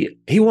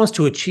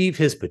achieve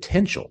his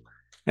potential.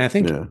 And I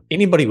think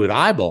anybody with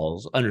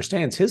eyeballs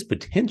understands his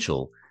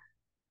potential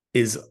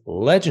is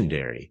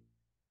legendary.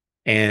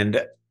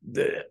 And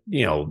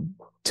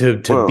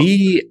to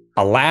be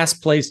a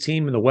last place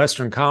team in the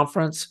Western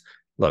Conference,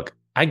 look,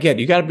 I get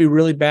you got to be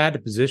really bad to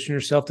position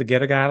yourself to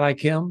get a guy like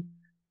him.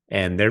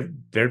 And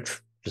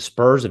the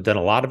Spurs have done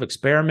a lot of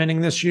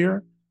experimenting this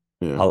year,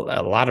 a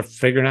lot of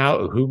figuring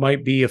out who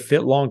might be a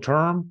fit long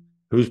term,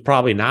 who's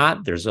probably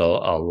not. There's a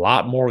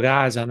lot more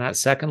guys on that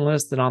second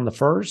list than on the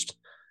first.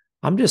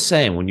 I'm just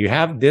saying, when you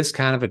have this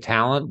kind of a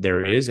talent,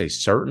 there is a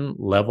certain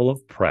level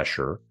of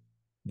pressure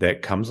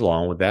that comes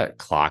along with that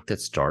clock that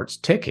starts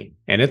ticking.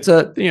 And it's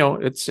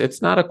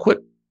not a quick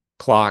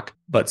clock,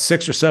 but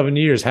 6 or 7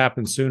 years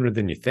happen sooner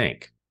than you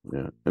think.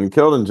 Yeah. And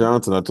Keldon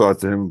Johnson, I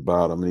talked to him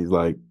about him, and he's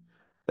like,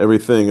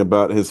 everything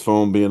about his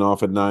phone being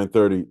off at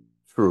 9:30,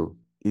 true.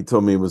 He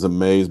told me he was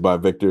amazed by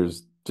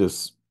Victor's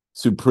just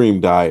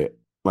supreme diet,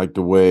 like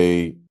the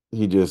way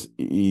he just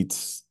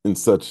eats in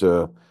such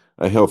a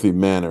healthy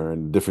manner,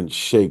 and different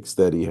shakes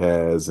that he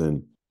has,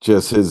 and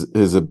just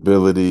his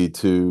ability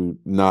to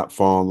not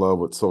fall in love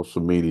with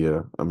social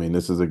media. I mean,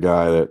 this is a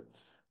guy that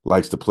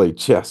likes to play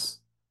chess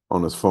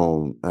on his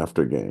phone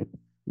after a game.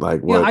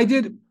 Like what? Yeah, I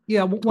did.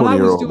 Yeah, when I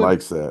was doing,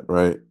 likes that,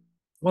 right?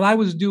 When I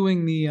was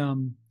doing the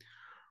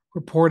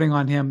reporting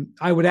on him,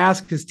 I would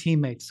ask his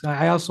teammates.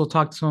 I also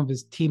talked to some of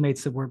his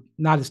teammates that were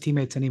not his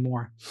teammates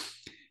anymore.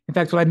 In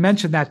fact, when I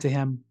mentioned that to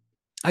him,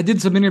 I did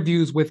some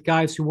interviews with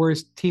guys who were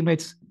his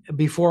teammates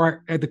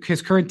before,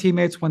 his current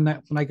teammates when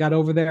I got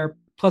over there.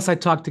 Plus, I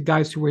talked to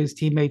guys who were his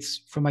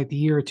teammates from like the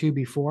year or two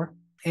before,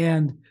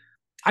 and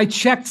I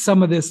checked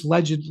some of this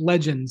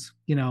legends.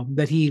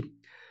 That he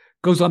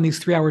goes on these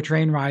 3-hour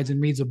train rides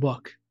and reads a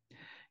book,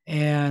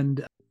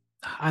 and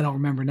I don't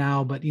remember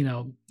now, but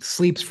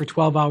sleeps for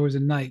 12 hours a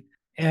night.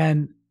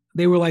 And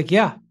they were like,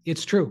 "Yeah,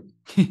 it's true."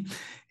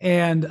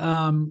 And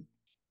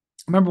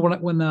remember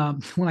when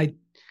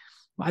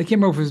I can't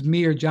remember if it was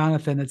me or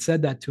Jonathan that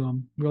said that to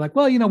him. We were like,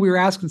 "Well, we were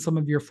asking some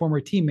of your former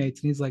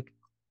teammates," and he's like,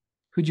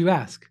 "Who'd you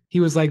ask?" He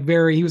was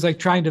like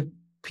trying to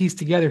piece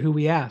together who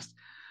we asked.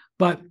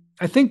 But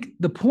I think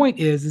the point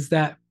is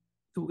that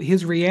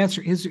his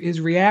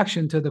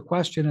reaction to the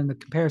question and the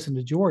comparison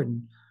to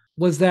Jordan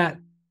was that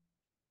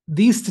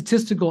these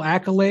statistical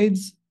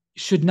accolades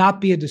should not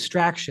be a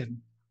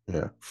distraction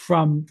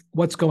from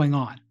what's going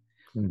on.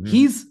 Mm-hmm.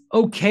 He's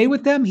okay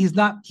with them. He's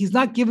not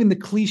giving the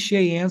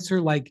cliche answer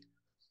like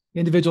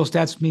individual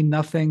stats mean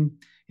nothing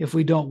if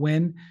we don't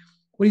win.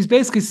 What he's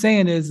basically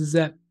saying is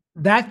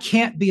that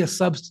can't be a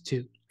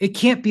substitute. It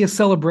can't be a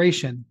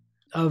celebration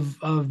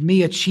of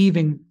me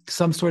achieving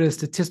some sort of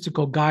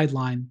statistical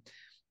guideline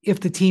if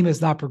the team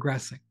is not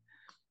progressing.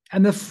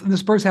 And the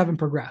Spurs haven't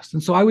progressed.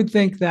 And so I would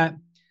think that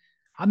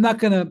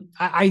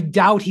I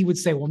doubt he would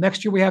say, well,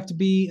 next year we have to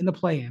be in the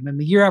play-in, and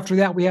the year after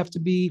that we have to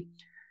be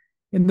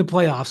in the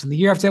playoffs, and the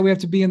year after that we have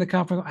to be in the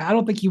conference. I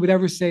don't think he would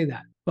ever say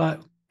that,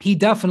 but he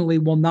definitely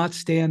will not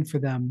stand for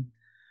them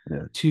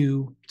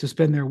to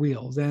spin their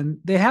wheels. And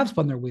they have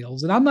spun their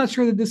wheels. And I'm not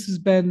sure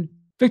that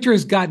Victor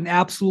has gotten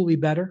absolutely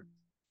better,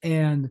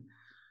 and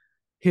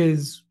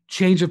his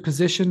change of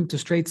position to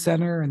straight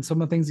center and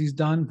some of the things he's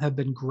done have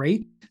been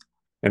great.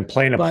 And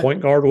playing a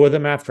point guard with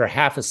him after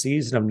half a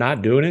season of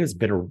not doing it has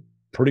been a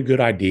pretty good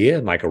idea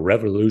and like a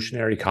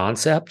revolutionary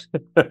concept.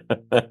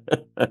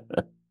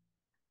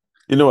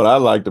 You know what I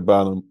liked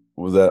about him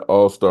was that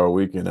All-Star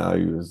weekend, how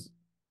he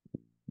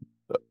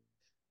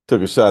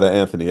took a shot at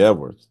Anthony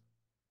Edwards.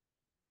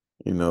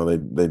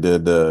 They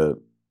did the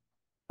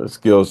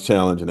skills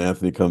challenge, and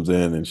Anthony comes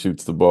in and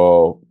shoots the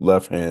ball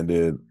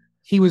left-handed.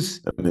 I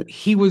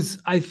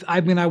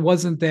mean, I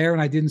wasn't there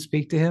and I didn't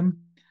speak to him.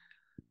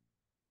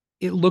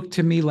 It looked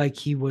to me like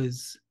he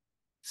was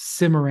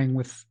simmering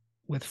with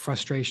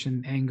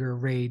frustration, anger,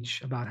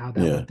 rage about how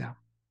that worked out.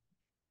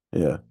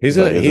 Yeah. He's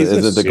a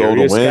the goal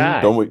to win?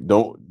 Guy.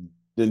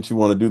 Didn't you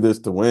want to do this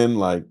to win?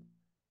 Like,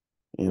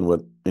 and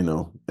what,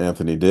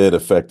 Anthony did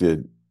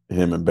affected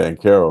him and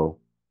Banchero.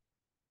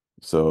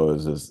 So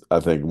it's just, I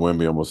think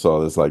Wemby almost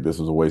saw this like this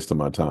was a waste of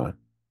my time.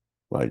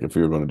 Like, if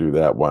you were going to do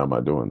that, why am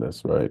I doing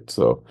this? Right.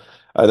 So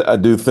I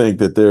do think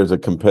that there's a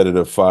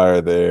competitive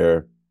fire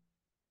there.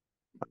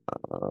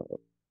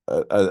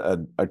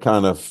 I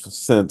kind of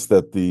sense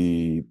that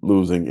the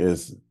losing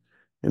is,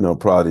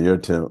 probably your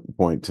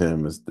point,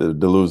 Tim, is the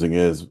losing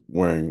is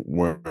wearing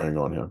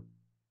on him.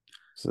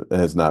 So it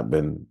has not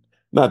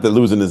that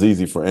losing is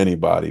easy for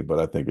anybody, but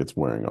I think it's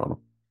wearing on him.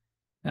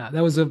 Yeah,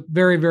 that was a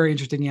very, very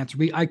interesting answer.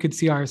 I could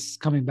see ours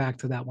coming back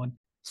to that one.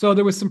 So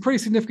there was some pretty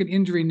significant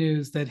injury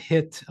news that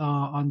hit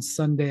on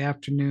Sunday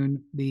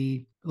afternoon.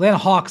 The Atlanta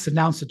Hawks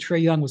announced that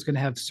Trae Young was going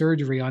to have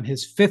surgery on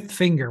his fifth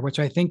finger, which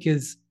I think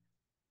is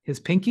his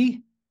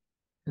pinky.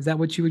 Is that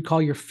what you would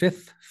call your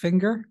fifth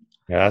finger?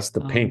 Yeah, that's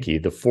the pinky.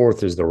 The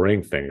fourth is the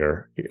ring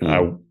finger.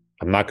 Hmm.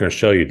 I'm not going to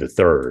show you the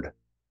third.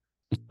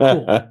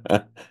 Cool.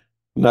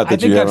 Not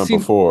that you haven't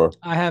before.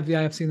 I have,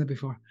 yeah, I've seen that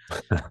before.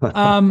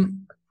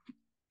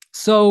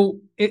 So,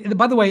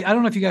 by the way, I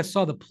don't know if you guys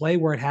saw the play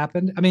where it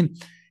happened. I mean,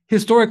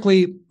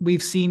 historically,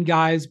 we've seen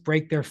guys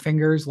break their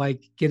fingers,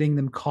 like getting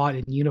them caught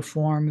in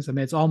uniforms. I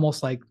mean, it's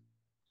almost like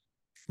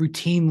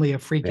routinely a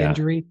freak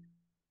injury.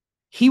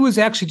 He was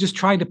actually just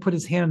trying to put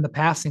his hand in the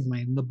passing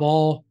lane. The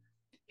ball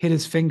hit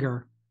his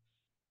finger.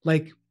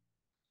 Like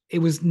it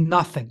was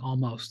nothing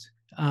almost.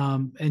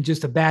 And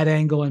just a bad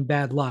angle and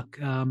bad luck.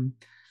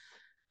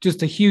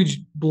 Just a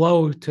huge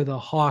blow to the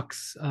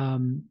Hawks,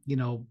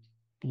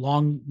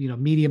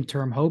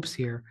 medium-term hopes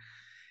here.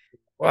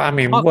 Well, I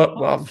mean,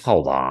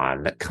 hold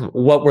on.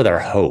 What were their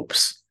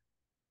hopes?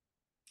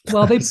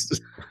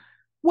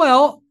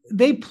 Well,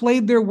 they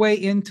played their way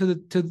into the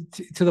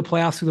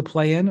playoffs through the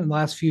play-in the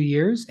last few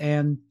years,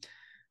 and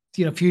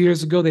a few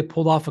years ago they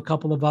pulled off a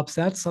couple of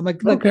upsets. I'm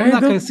like, okay, I'm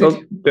not going to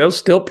say they'll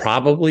still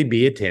probably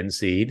be a 10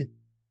 seed.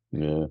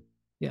 Yeah.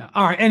 Yeah.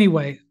 All right.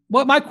 Anyway,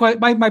 what my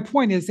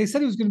point is, they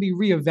said it was going to be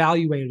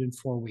reevaluated in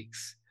 4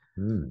 weeks.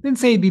 Didn't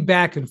say he'd be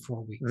back in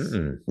 4 weeks.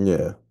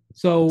 Yeah.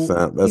 So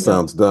that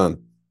sounds done.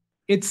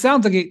 It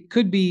sounds like it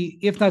could be,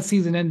 if not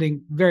season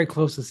ending, very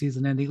close to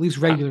season ending, at least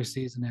regular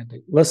season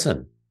ending.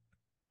 Listen,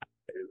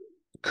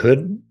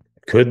 could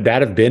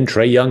that have been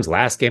Trae Young's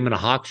last game in a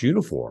Hawks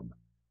uniform?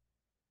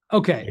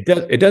 Okay.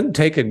 It doesn't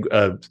take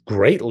a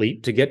great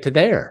leap to get to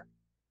there.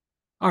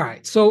 All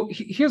right. So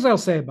here's what I'll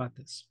say about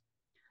this.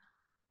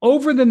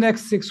 Over the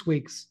next 6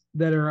 weeks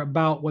that are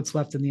about what's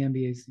left in the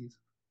NBA season,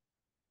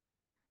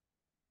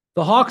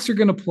 the Hawks are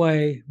going to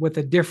play with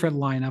a different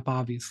lineup,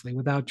 obviously,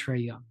 without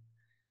Trae Young.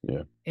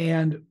 Yeah.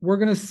 And we're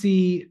going to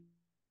see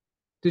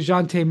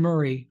DeJounte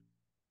Murray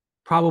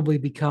probably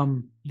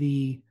become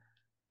the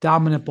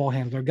dominant ball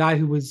handler, a guy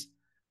who was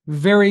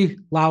very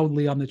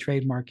loudly on the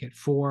trade market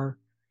for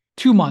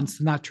 2 months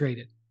and not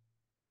traded.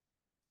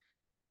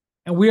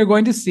 And we are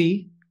going to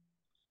see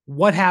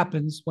what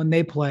happens when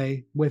they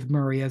play with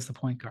Murray as the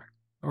point guard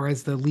or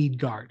as the lead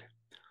guard.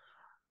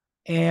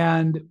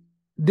 And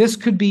this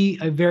could be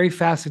a very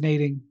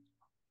fascinating,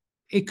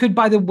 it could,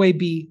 by the way,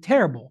 be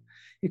terrible.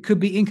 It could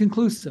be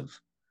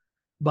inconclusive.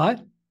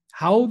 But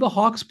how the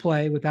Hawks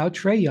play without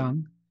Trae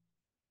Young,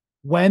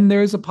 when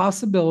there's a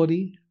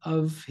possibility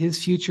of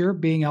his future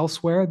being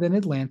elsewhere than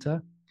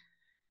Atlanta,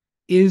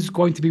 is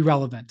going to be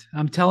relevant.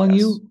 I'm telling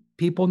you,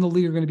 people in the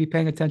league are going to be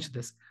paying attention to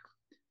this.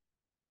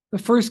 The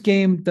first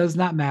game does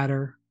not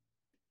matter.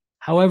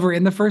 However,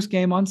 in the first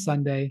game on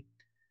Sunday,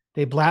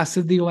 they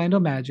blasted the Orlando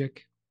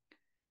Magic,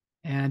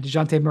 and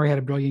DeJounte Murray had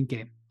a brilliant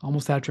game,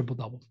 almost had a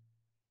triple-double.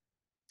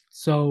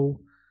 So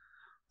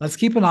let's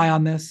keep an eye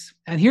on this.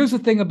 And here's the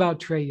thing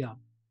about Trae Young.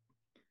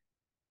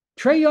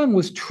 Trae Young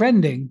was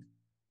trending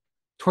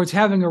towards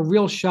having a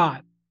real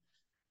shot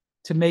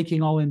to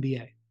making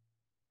All-NBA.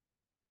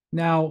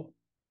 Now,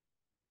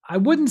 I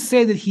wouldn't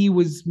say that he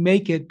was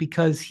make it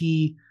because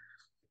he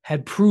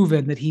had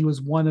proven that he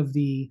was one of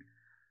the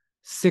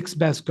 6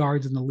 best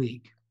guards in the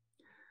league.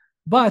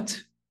 But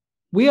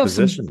we have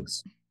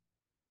positions.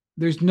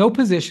 There's no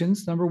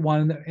positions, number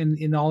one,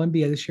 in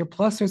All-NBA this year.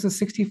 Plus, there's a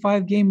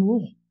 65-game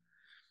rule.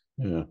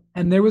 Yeah.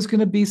 And there was going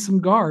to be some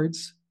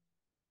guards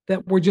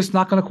that were just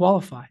not going to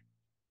qualify,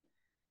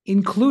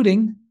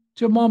 including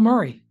Jamal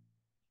Murray.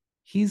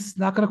 He's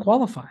not going to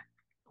qualify.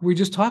 We're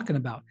just talking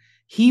about.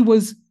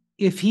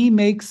 If he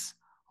makes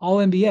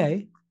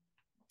All-NBA,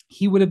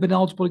 he would have been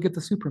eligible to get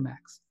the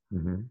Supermax.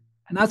 Mm-hmm.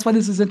 And that's why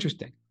this is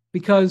interesting,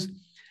 because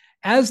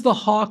as the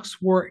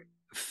Hawks were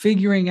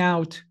figuring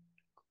out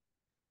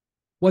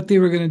what they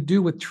were going to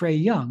do with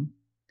Trae Young,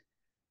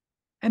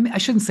 I mean, I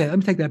shouldn't say that. Let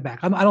me take that back.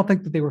 I don't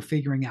think that they were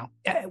figuring out.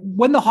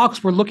 When the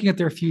Hawks were looking at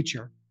their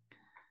future,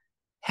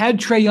 had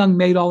Trae Young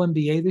made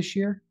All-NBA this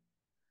year,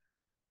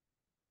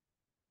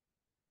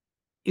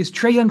 is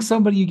Trae Young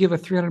somebody you give a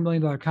 $300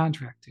 million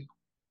contract to?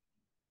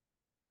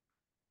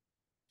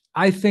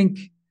 I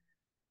think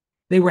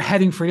they were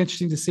heading for an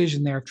interesting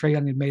decision there if Trae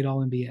Young had made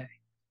All-NBA.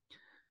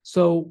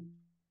 So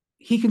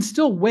he can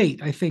still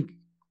wait, I think,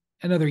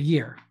 another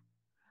year.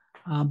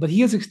 But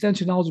he is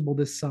extension eligible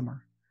this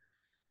summer.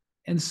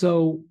 And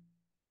so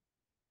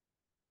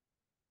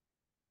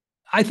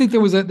I think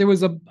there was a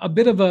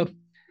bit of a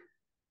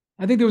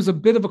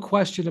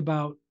question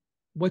about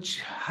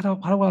I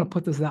don't want to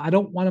put this out. I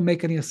don't want to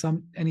make I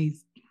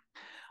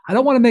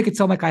don't want to make it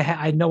sound like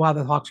I know how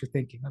the Hawks are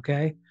thinking,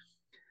 okay?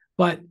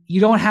 But you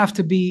don't have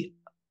to be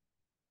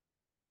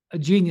a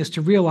genius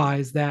to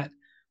realize that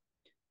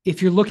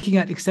if you're looking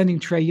at extending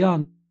Trae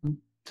Young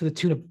to the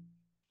tune of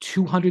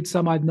 200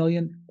 some odd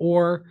million,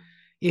 or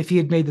if he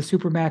had made the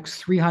Supermax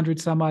 300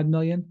 some odd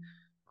million,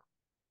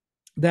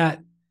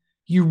 that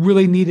you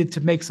really needed to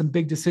make some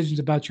big decisions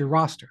about your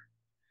roster,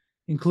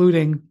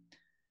 including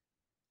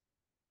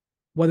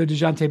whether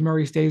DeJounte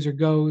Murray stays or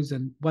goes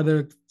and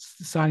whether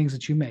signings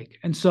that you make.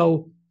 And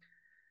so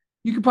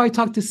you could probably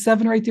talk to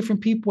 7 or 8 different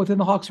people within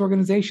the Hawks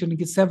organization and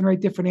get 7 or 8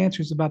 different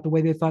answers about the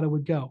way they thought it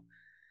would go.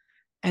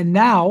 And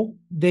now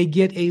they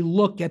get a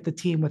look at the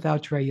team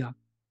without Trae Young.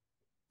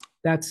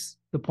 That's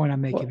the point I'm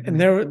making. Well, and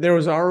there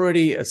was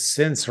already a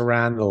sense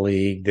around the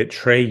league that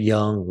Trae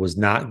Young was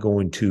not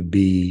going to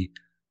be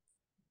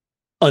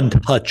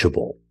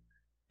untouchable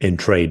in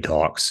trade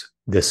talks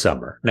this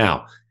summer.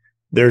 Now,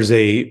 there's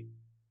a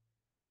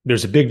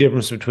big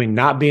difference between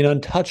not being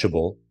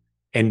untouchable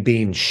and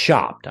being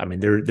shopped. I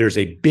mean, there's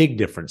a big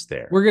difference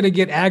there. We're going to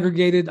get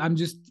aggregated.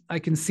 I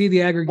can see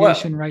the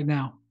aggregation right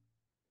now.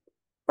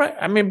 Right.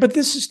 I mean, but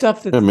this is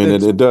stuff that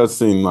it does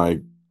seem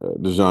like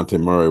DeJounte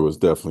Murray was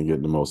definitely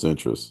getting the most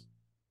interest.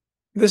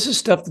 This is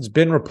stuff that's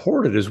been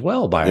reported as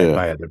well by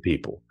other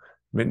people.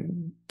 I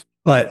mean,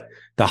 but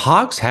the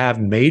Hawks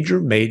have major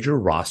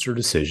roster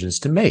decisions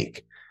to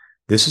make.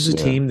 This is a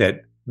team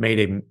that made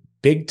a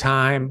big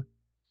time,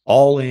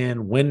 all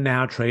in, win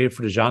now trade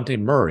for DeJounte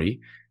Murray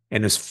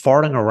and is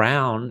farting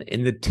around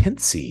in the 10th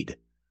seed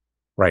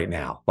right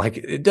now. Like,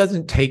 it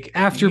doesn't take,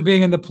 after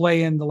being in the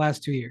play-in the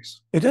last 2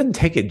 years, it doesn't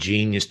take a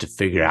genius to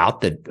figure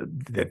out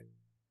that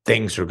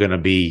things are going to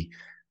be,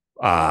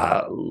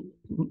 the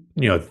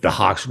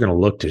Hawks are going to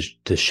look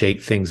to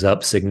shake things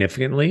up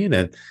significantly.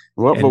 But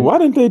why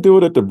didn't they do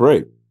it at the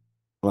break?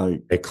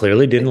 Like, they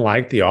clearly didn't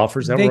like the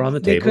offers that were on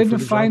the table for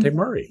DeJounte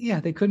Murray. Yeah,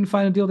 they couldn't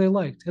find a deal they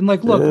liked. And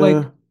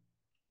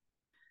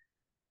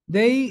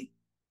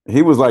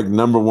he was like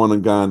number one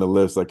guy on the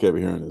list. I kept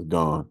hearing is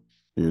gone.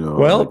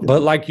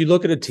 But you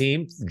look at a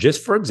team,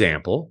 just for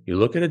example, you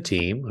look at a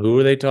team, who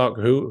are they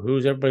talking?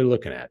 Who's everybody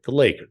looking at? The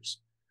Lakers.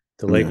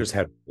 The Lakers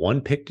had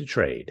 1 pick to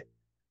trade.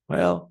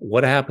 Well,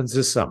 what happens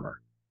this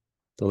summer?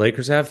 The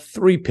Lakers have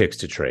 3 picks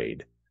to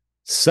trade.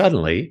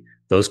 Suddenly,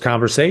 those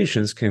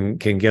conversations can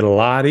get a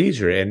lot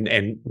easier.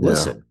 And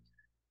listen,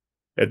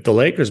 the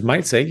Lakers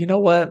might say, you know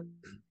what?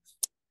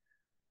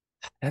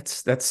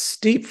 That's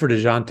steep for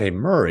DeJounte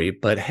Murray,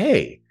 but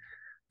hey,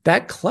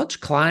 that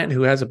clutch client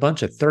who has a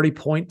bunch of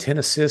 30-point,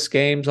 10-assist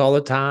games all the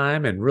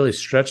time and really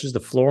stretches the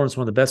floor and is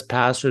one of the best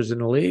passers in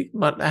the league,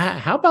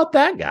 how about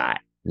that guy?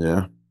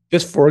 Yeah.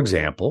 Just for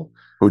example.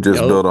 Who just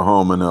built a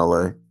home in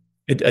L.A.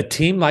 A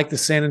team like the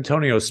San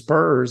Antonio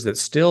Spurs that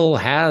still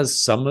has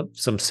some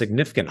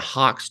significant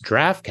Hawks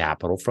draft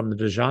capital from the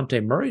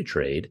DeJounte Murray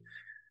trade,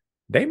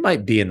 they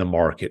might be in the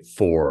market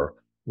for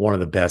one of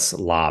the best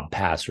lob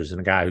passers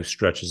and a guy who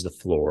stretches the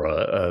floor,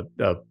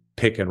 a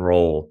pick and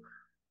roll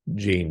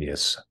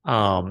genius.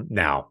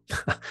 Now,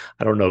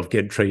 I don't know if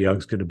getting Trae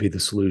Young's going to be the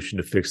solution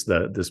to fix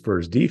the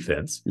Spurs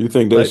defense. You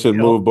think they should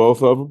move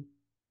both of them?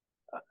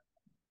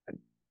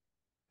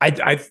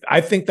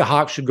 I think the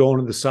Hawks should go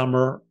into the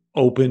summer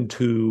open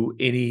to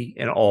any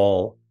and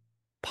all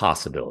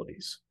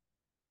possibilities.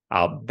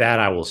 That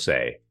I will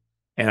say.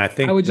 And I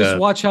think I would just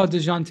watch how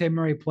DeJounte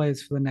Murray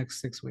plays for the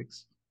next 6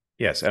 weeks.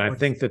 Yes, and I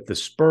think that the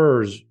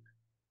Spurs,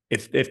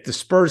 if the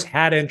Spurs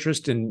had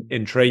interest in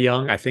Trae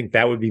Young, I think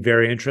that would be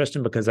very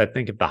interesting, because I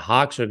think if the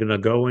Hawks are going to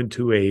go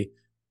into a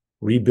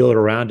rebuild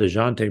around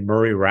DeJounte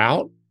Murray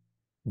route,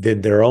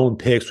 then their own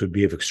picks would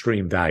be of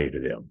extreme value to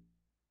them.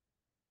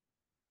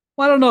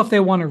 Well, I don't know if they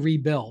want to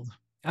rebuild.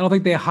 I don't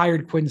think they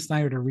hired Quinn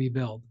Snyder to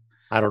rebuild.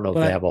 I don't know if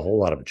they have a whole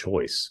lot of a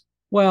choice.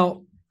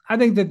 Well, I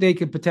think that they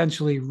could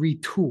potentially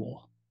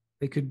retool.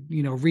 They could,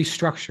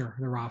 restructure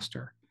the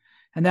roster.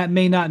 And that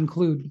may not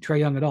include Trae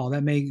Young at all.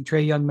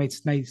 Trae Young may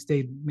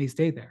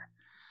stay there.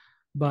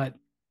 But,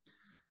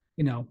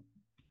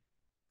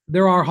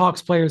 there are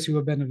Hawks players who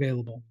have been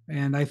available.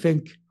 And I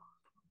think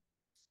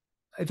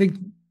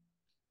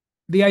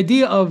the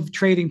idea of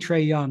trading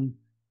Trae Young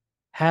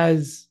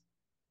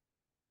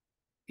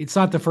it's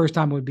not the first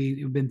time it would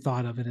been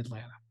thought of in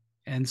Atlanta.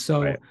 And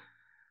so right.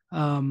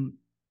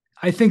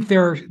 I think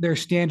their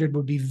standard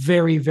would be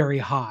very, very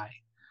high.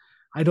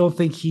 I don't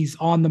think he's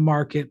on the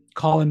market.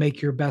 Call and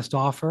make your best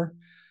offer.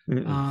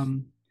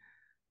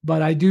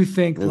 But I do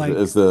think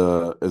is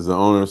the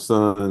owner's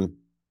son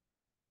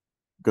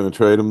going to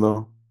trade him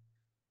though?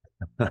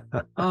 Ain't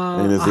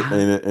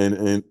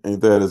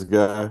that his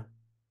guy?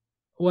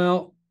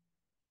 Well,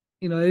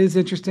 it is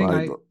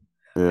interesting.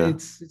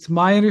 It's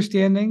my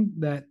understanding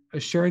that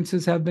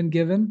assurances have been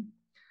given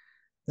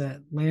that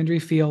Landry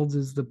Fields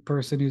is the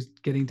person who's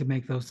getting to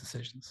make those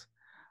decisions.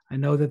 I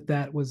know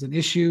that was an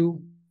issue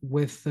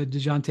with the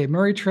DeJounte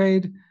Murray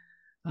trade,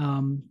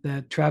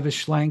 that Travis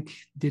Schlenk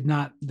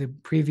the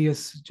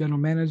previous general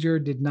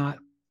manager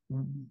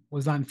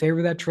was not in favor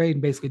of that trade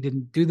and basically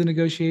didn't do the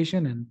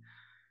negotiation. And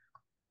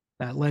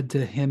that led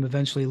to him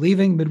eventually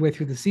leaving midway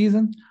through the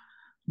season.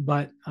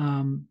 But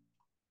I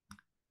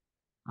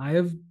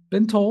have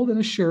been told and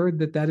assured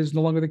that is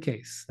no longer the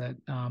case, that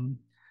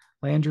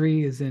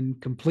Landry is in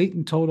complete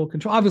and total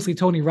control. Obviously,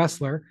 Tony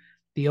Ressler,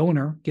 the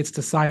owner, gets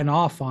to sign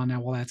off on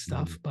all that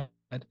stuff, but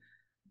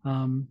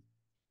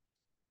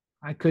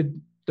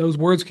those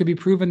words could be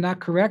proven not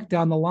correct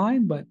down the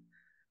line, but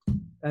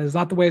That is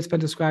not the way it's been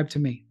described to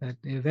me. That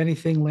if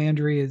anything,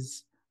 Landry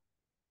is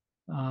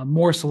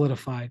more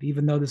solidified,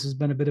 even though this has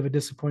been a bit of a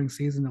disappointing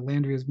season, that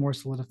Landry is more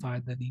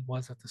solidified than he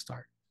was at the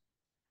start.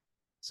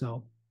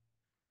 So,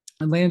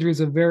 and Landry is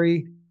a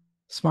very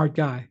smart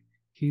guy.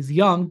 He's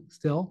young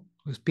still.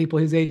 There's people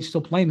his age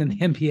still playing in the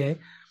NBA.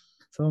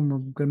 Some of them are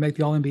going to make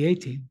the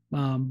All-NBA team.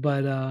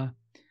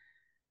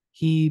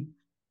 He,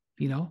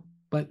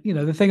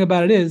 the thing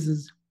about it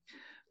is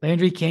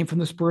Landry came from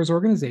the Spurs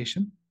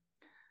organization.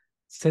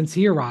 Since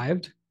he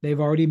arrived, they've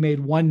already made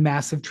one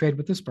massive trade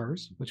with the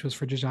Spurs, which was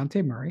for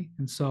DeJounte Murray.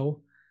 And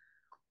so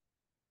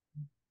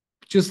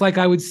just like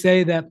I would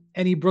say that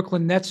any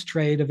Brooklyn Nets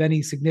trade of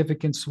any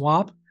significant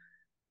swap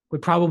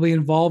would probably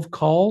involve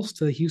calls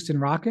to the Houston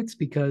Rockets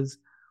because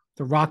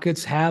the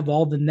Rockets have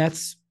all the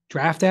Nets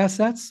draft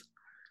assets.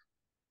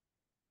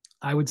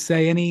 I would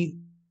say any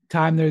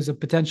time there's a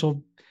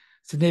potential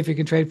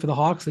significant trade for the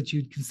Hawks that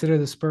you'd consider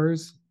the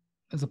Spurs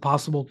as a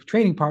possible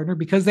trading partner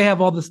because they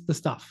have all the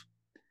stuff.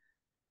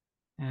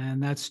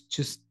 And that's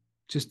just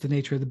the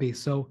nature of the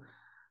beast. So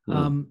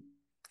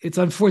it's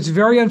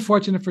very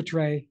unfortunate for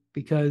Trey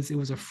because it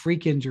was a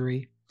freak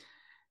injury.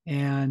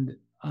 And,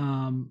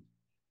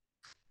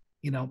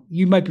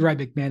 you might be right,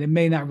 McMahon. It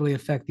may not really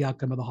affect the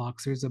outcome of the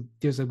Hawks.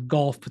 There's a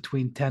gulf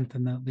between 10th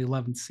and the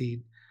 11th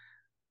seed.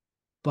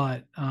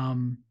 But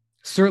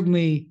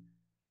certainly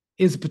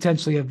is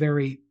potentially a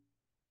very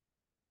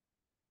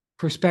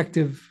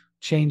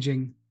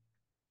perspective-changing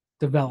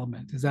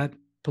development. Is that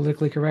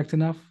politically correct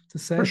enough to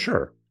say? For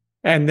sure.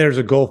 And there's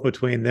a gulf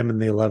between them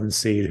and the 11th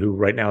seed, who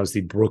right now is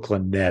the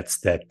Brooklyn Nets.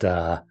 That,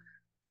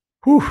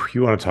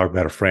 you want to talk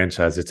about a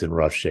franchise that's in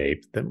rough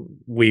shape. Then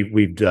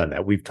we've done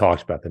that. We've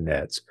talked about the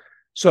Nets.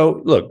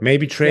 So look,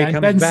 maybe Trey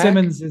comes Ben back.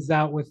 Simmons is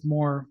out with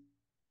more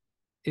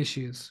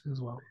issues as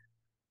well.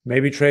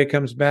 Maybe Trey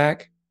comes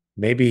back.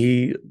 Maybe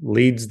he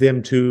leads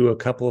them to a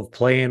couple of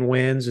play-in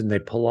wins and they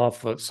pull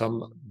off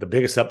the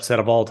biggest upset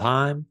of all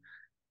time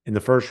in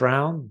the first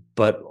round.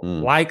 But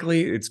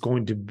likely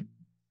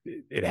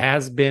it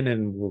has been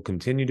and will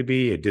continue to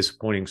be a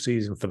disappointing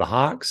season for the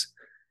Hawks.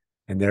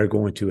 And they're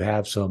going to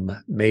have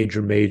some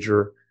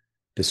major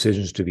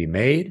decisions to be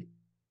made.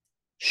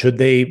 Should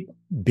they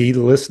be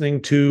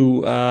listening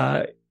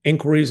to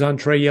inquiries on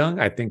Trae Young?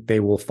 I think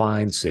they will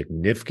find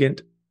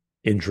significant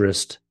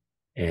interest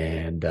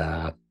and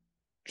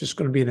just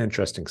going to be an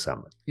interesting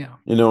summer. Yeah.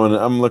 And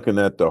I'm looking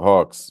at the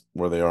Hawks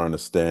where they are in the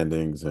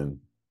standings and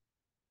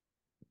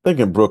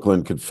thinking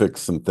Brooklyn could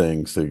fix some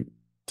things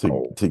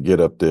to get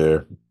up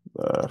there.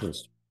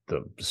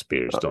 The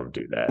Spears don't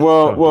do that.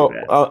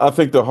 I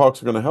think the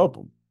Hawks are going to help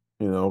them,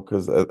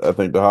 because I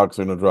think the Hawks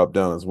are going to drop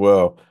down as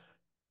well.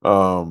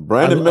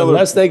 Brandon Miller,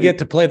 unless they get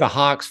to play the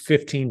Hawks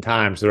 15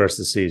 times the rest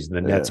of the season,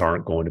 the Nets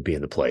aren't going to be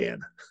in the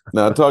play-in.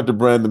 Now, I talked to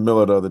Brandon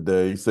Miller the other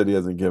day. He said he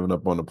hasn't given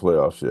up on the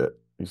playoffs yet.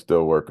 He's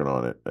still working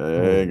on it.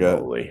 They're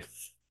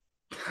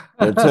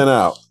 10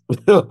 out.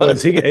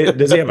 Does he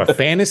have a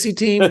fantasy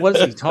team? What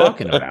is he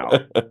talking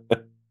about?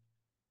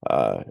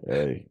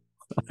 Hey.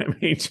 I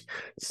mean,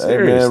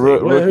 seriously,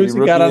 who's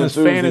he got on his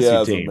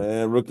fantasy team?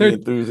 Man, rookie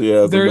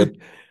enthusiasm. But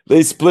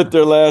they split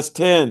their last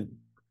 10.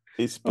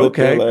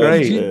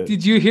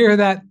 Did you hear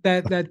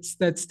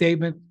that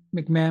statement,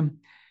 McMahon?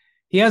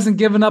 He hasn't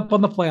given up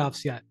on the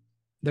playoffs yet.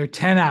 They're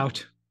 10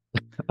 out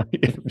of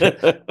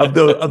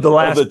the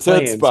last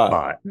 10th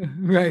spot.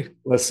 Right.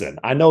 Listen,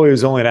 I know he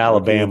was only at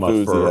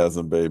Alabama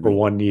for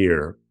 1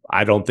 year.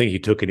 I don't think he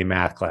took any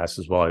math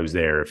classes while he was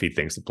there. If he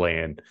thinks the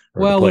play-in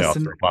or the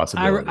playoffs are a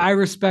possibility. I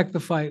respect the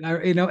fight.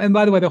 And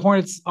by the way, the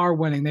Hornets are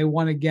winning. They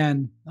won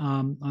again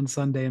on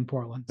Sunday in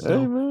Portland.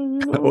 So. Hey,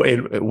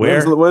 man,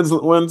 where? When's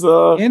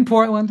in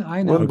Portland?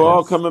 I know. When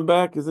Ball coming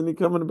back? Isn't he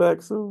coming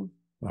back soon?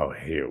 Oh,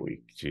 here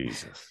we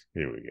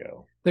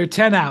go. They're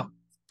 10 out.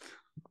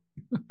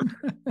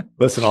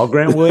 Listen, all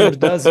Grant Williams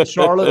does is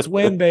Charlotte's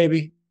win,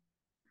 baby.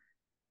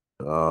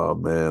 Oh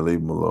man, leave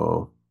him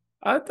alone.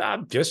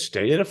 I'm just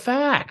stating a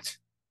fact.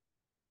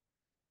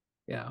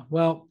 Yeah.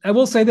 Well, I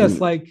will say this: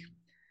 like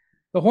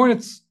the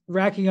Hornets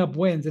racking up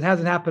wins, it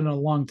hasn't happened in a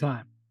long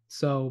time.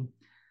 So,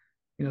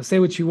 say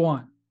what you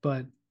want,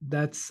 but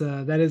that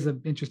is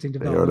an interesting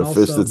development.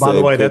 Also, by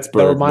the way, that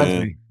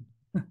reminds me.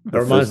 That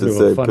reminds me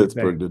of a funny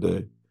Pittsburgh thing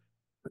today.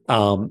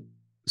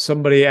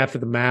 Somebody after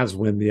the Mavs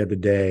win the other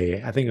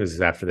day, I think it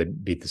was after they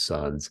beat the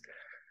Suns,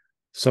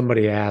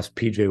 somebody asked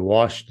PJ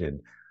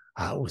Washington,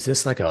 was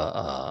this like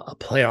a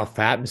playoff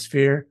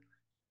atmosphere?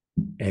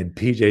 And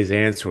PJ's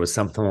answer was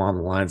something along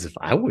the lines of,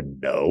 I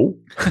wouldn't know.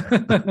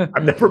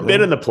 I've never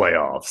been in the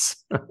playoffs.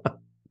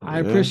 I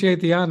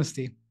appreciate the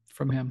honesty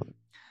from him.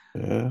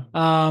 Yeah.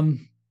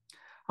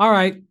 All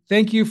right.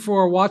 Thank you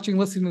for watching,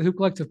 listening to the Hoop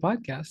Collective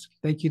podcast.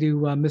 Thank you to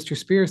Mr.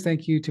 Spears.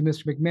 Thank you to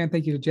Mr. McMahon.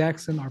 Thank you to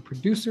Jackson, our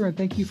producer. And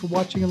thank you for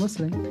watching and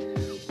listening.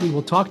 We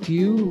will talk to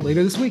you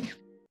later this week.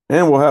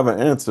 And we'll have an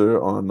answer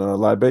on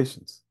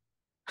libations.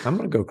 I'm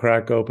going to go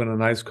crack open a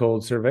nice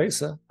cold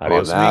cerveza.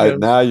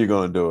 Now you're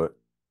going to do it.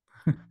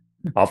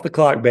 Off the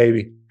clock,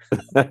 baby.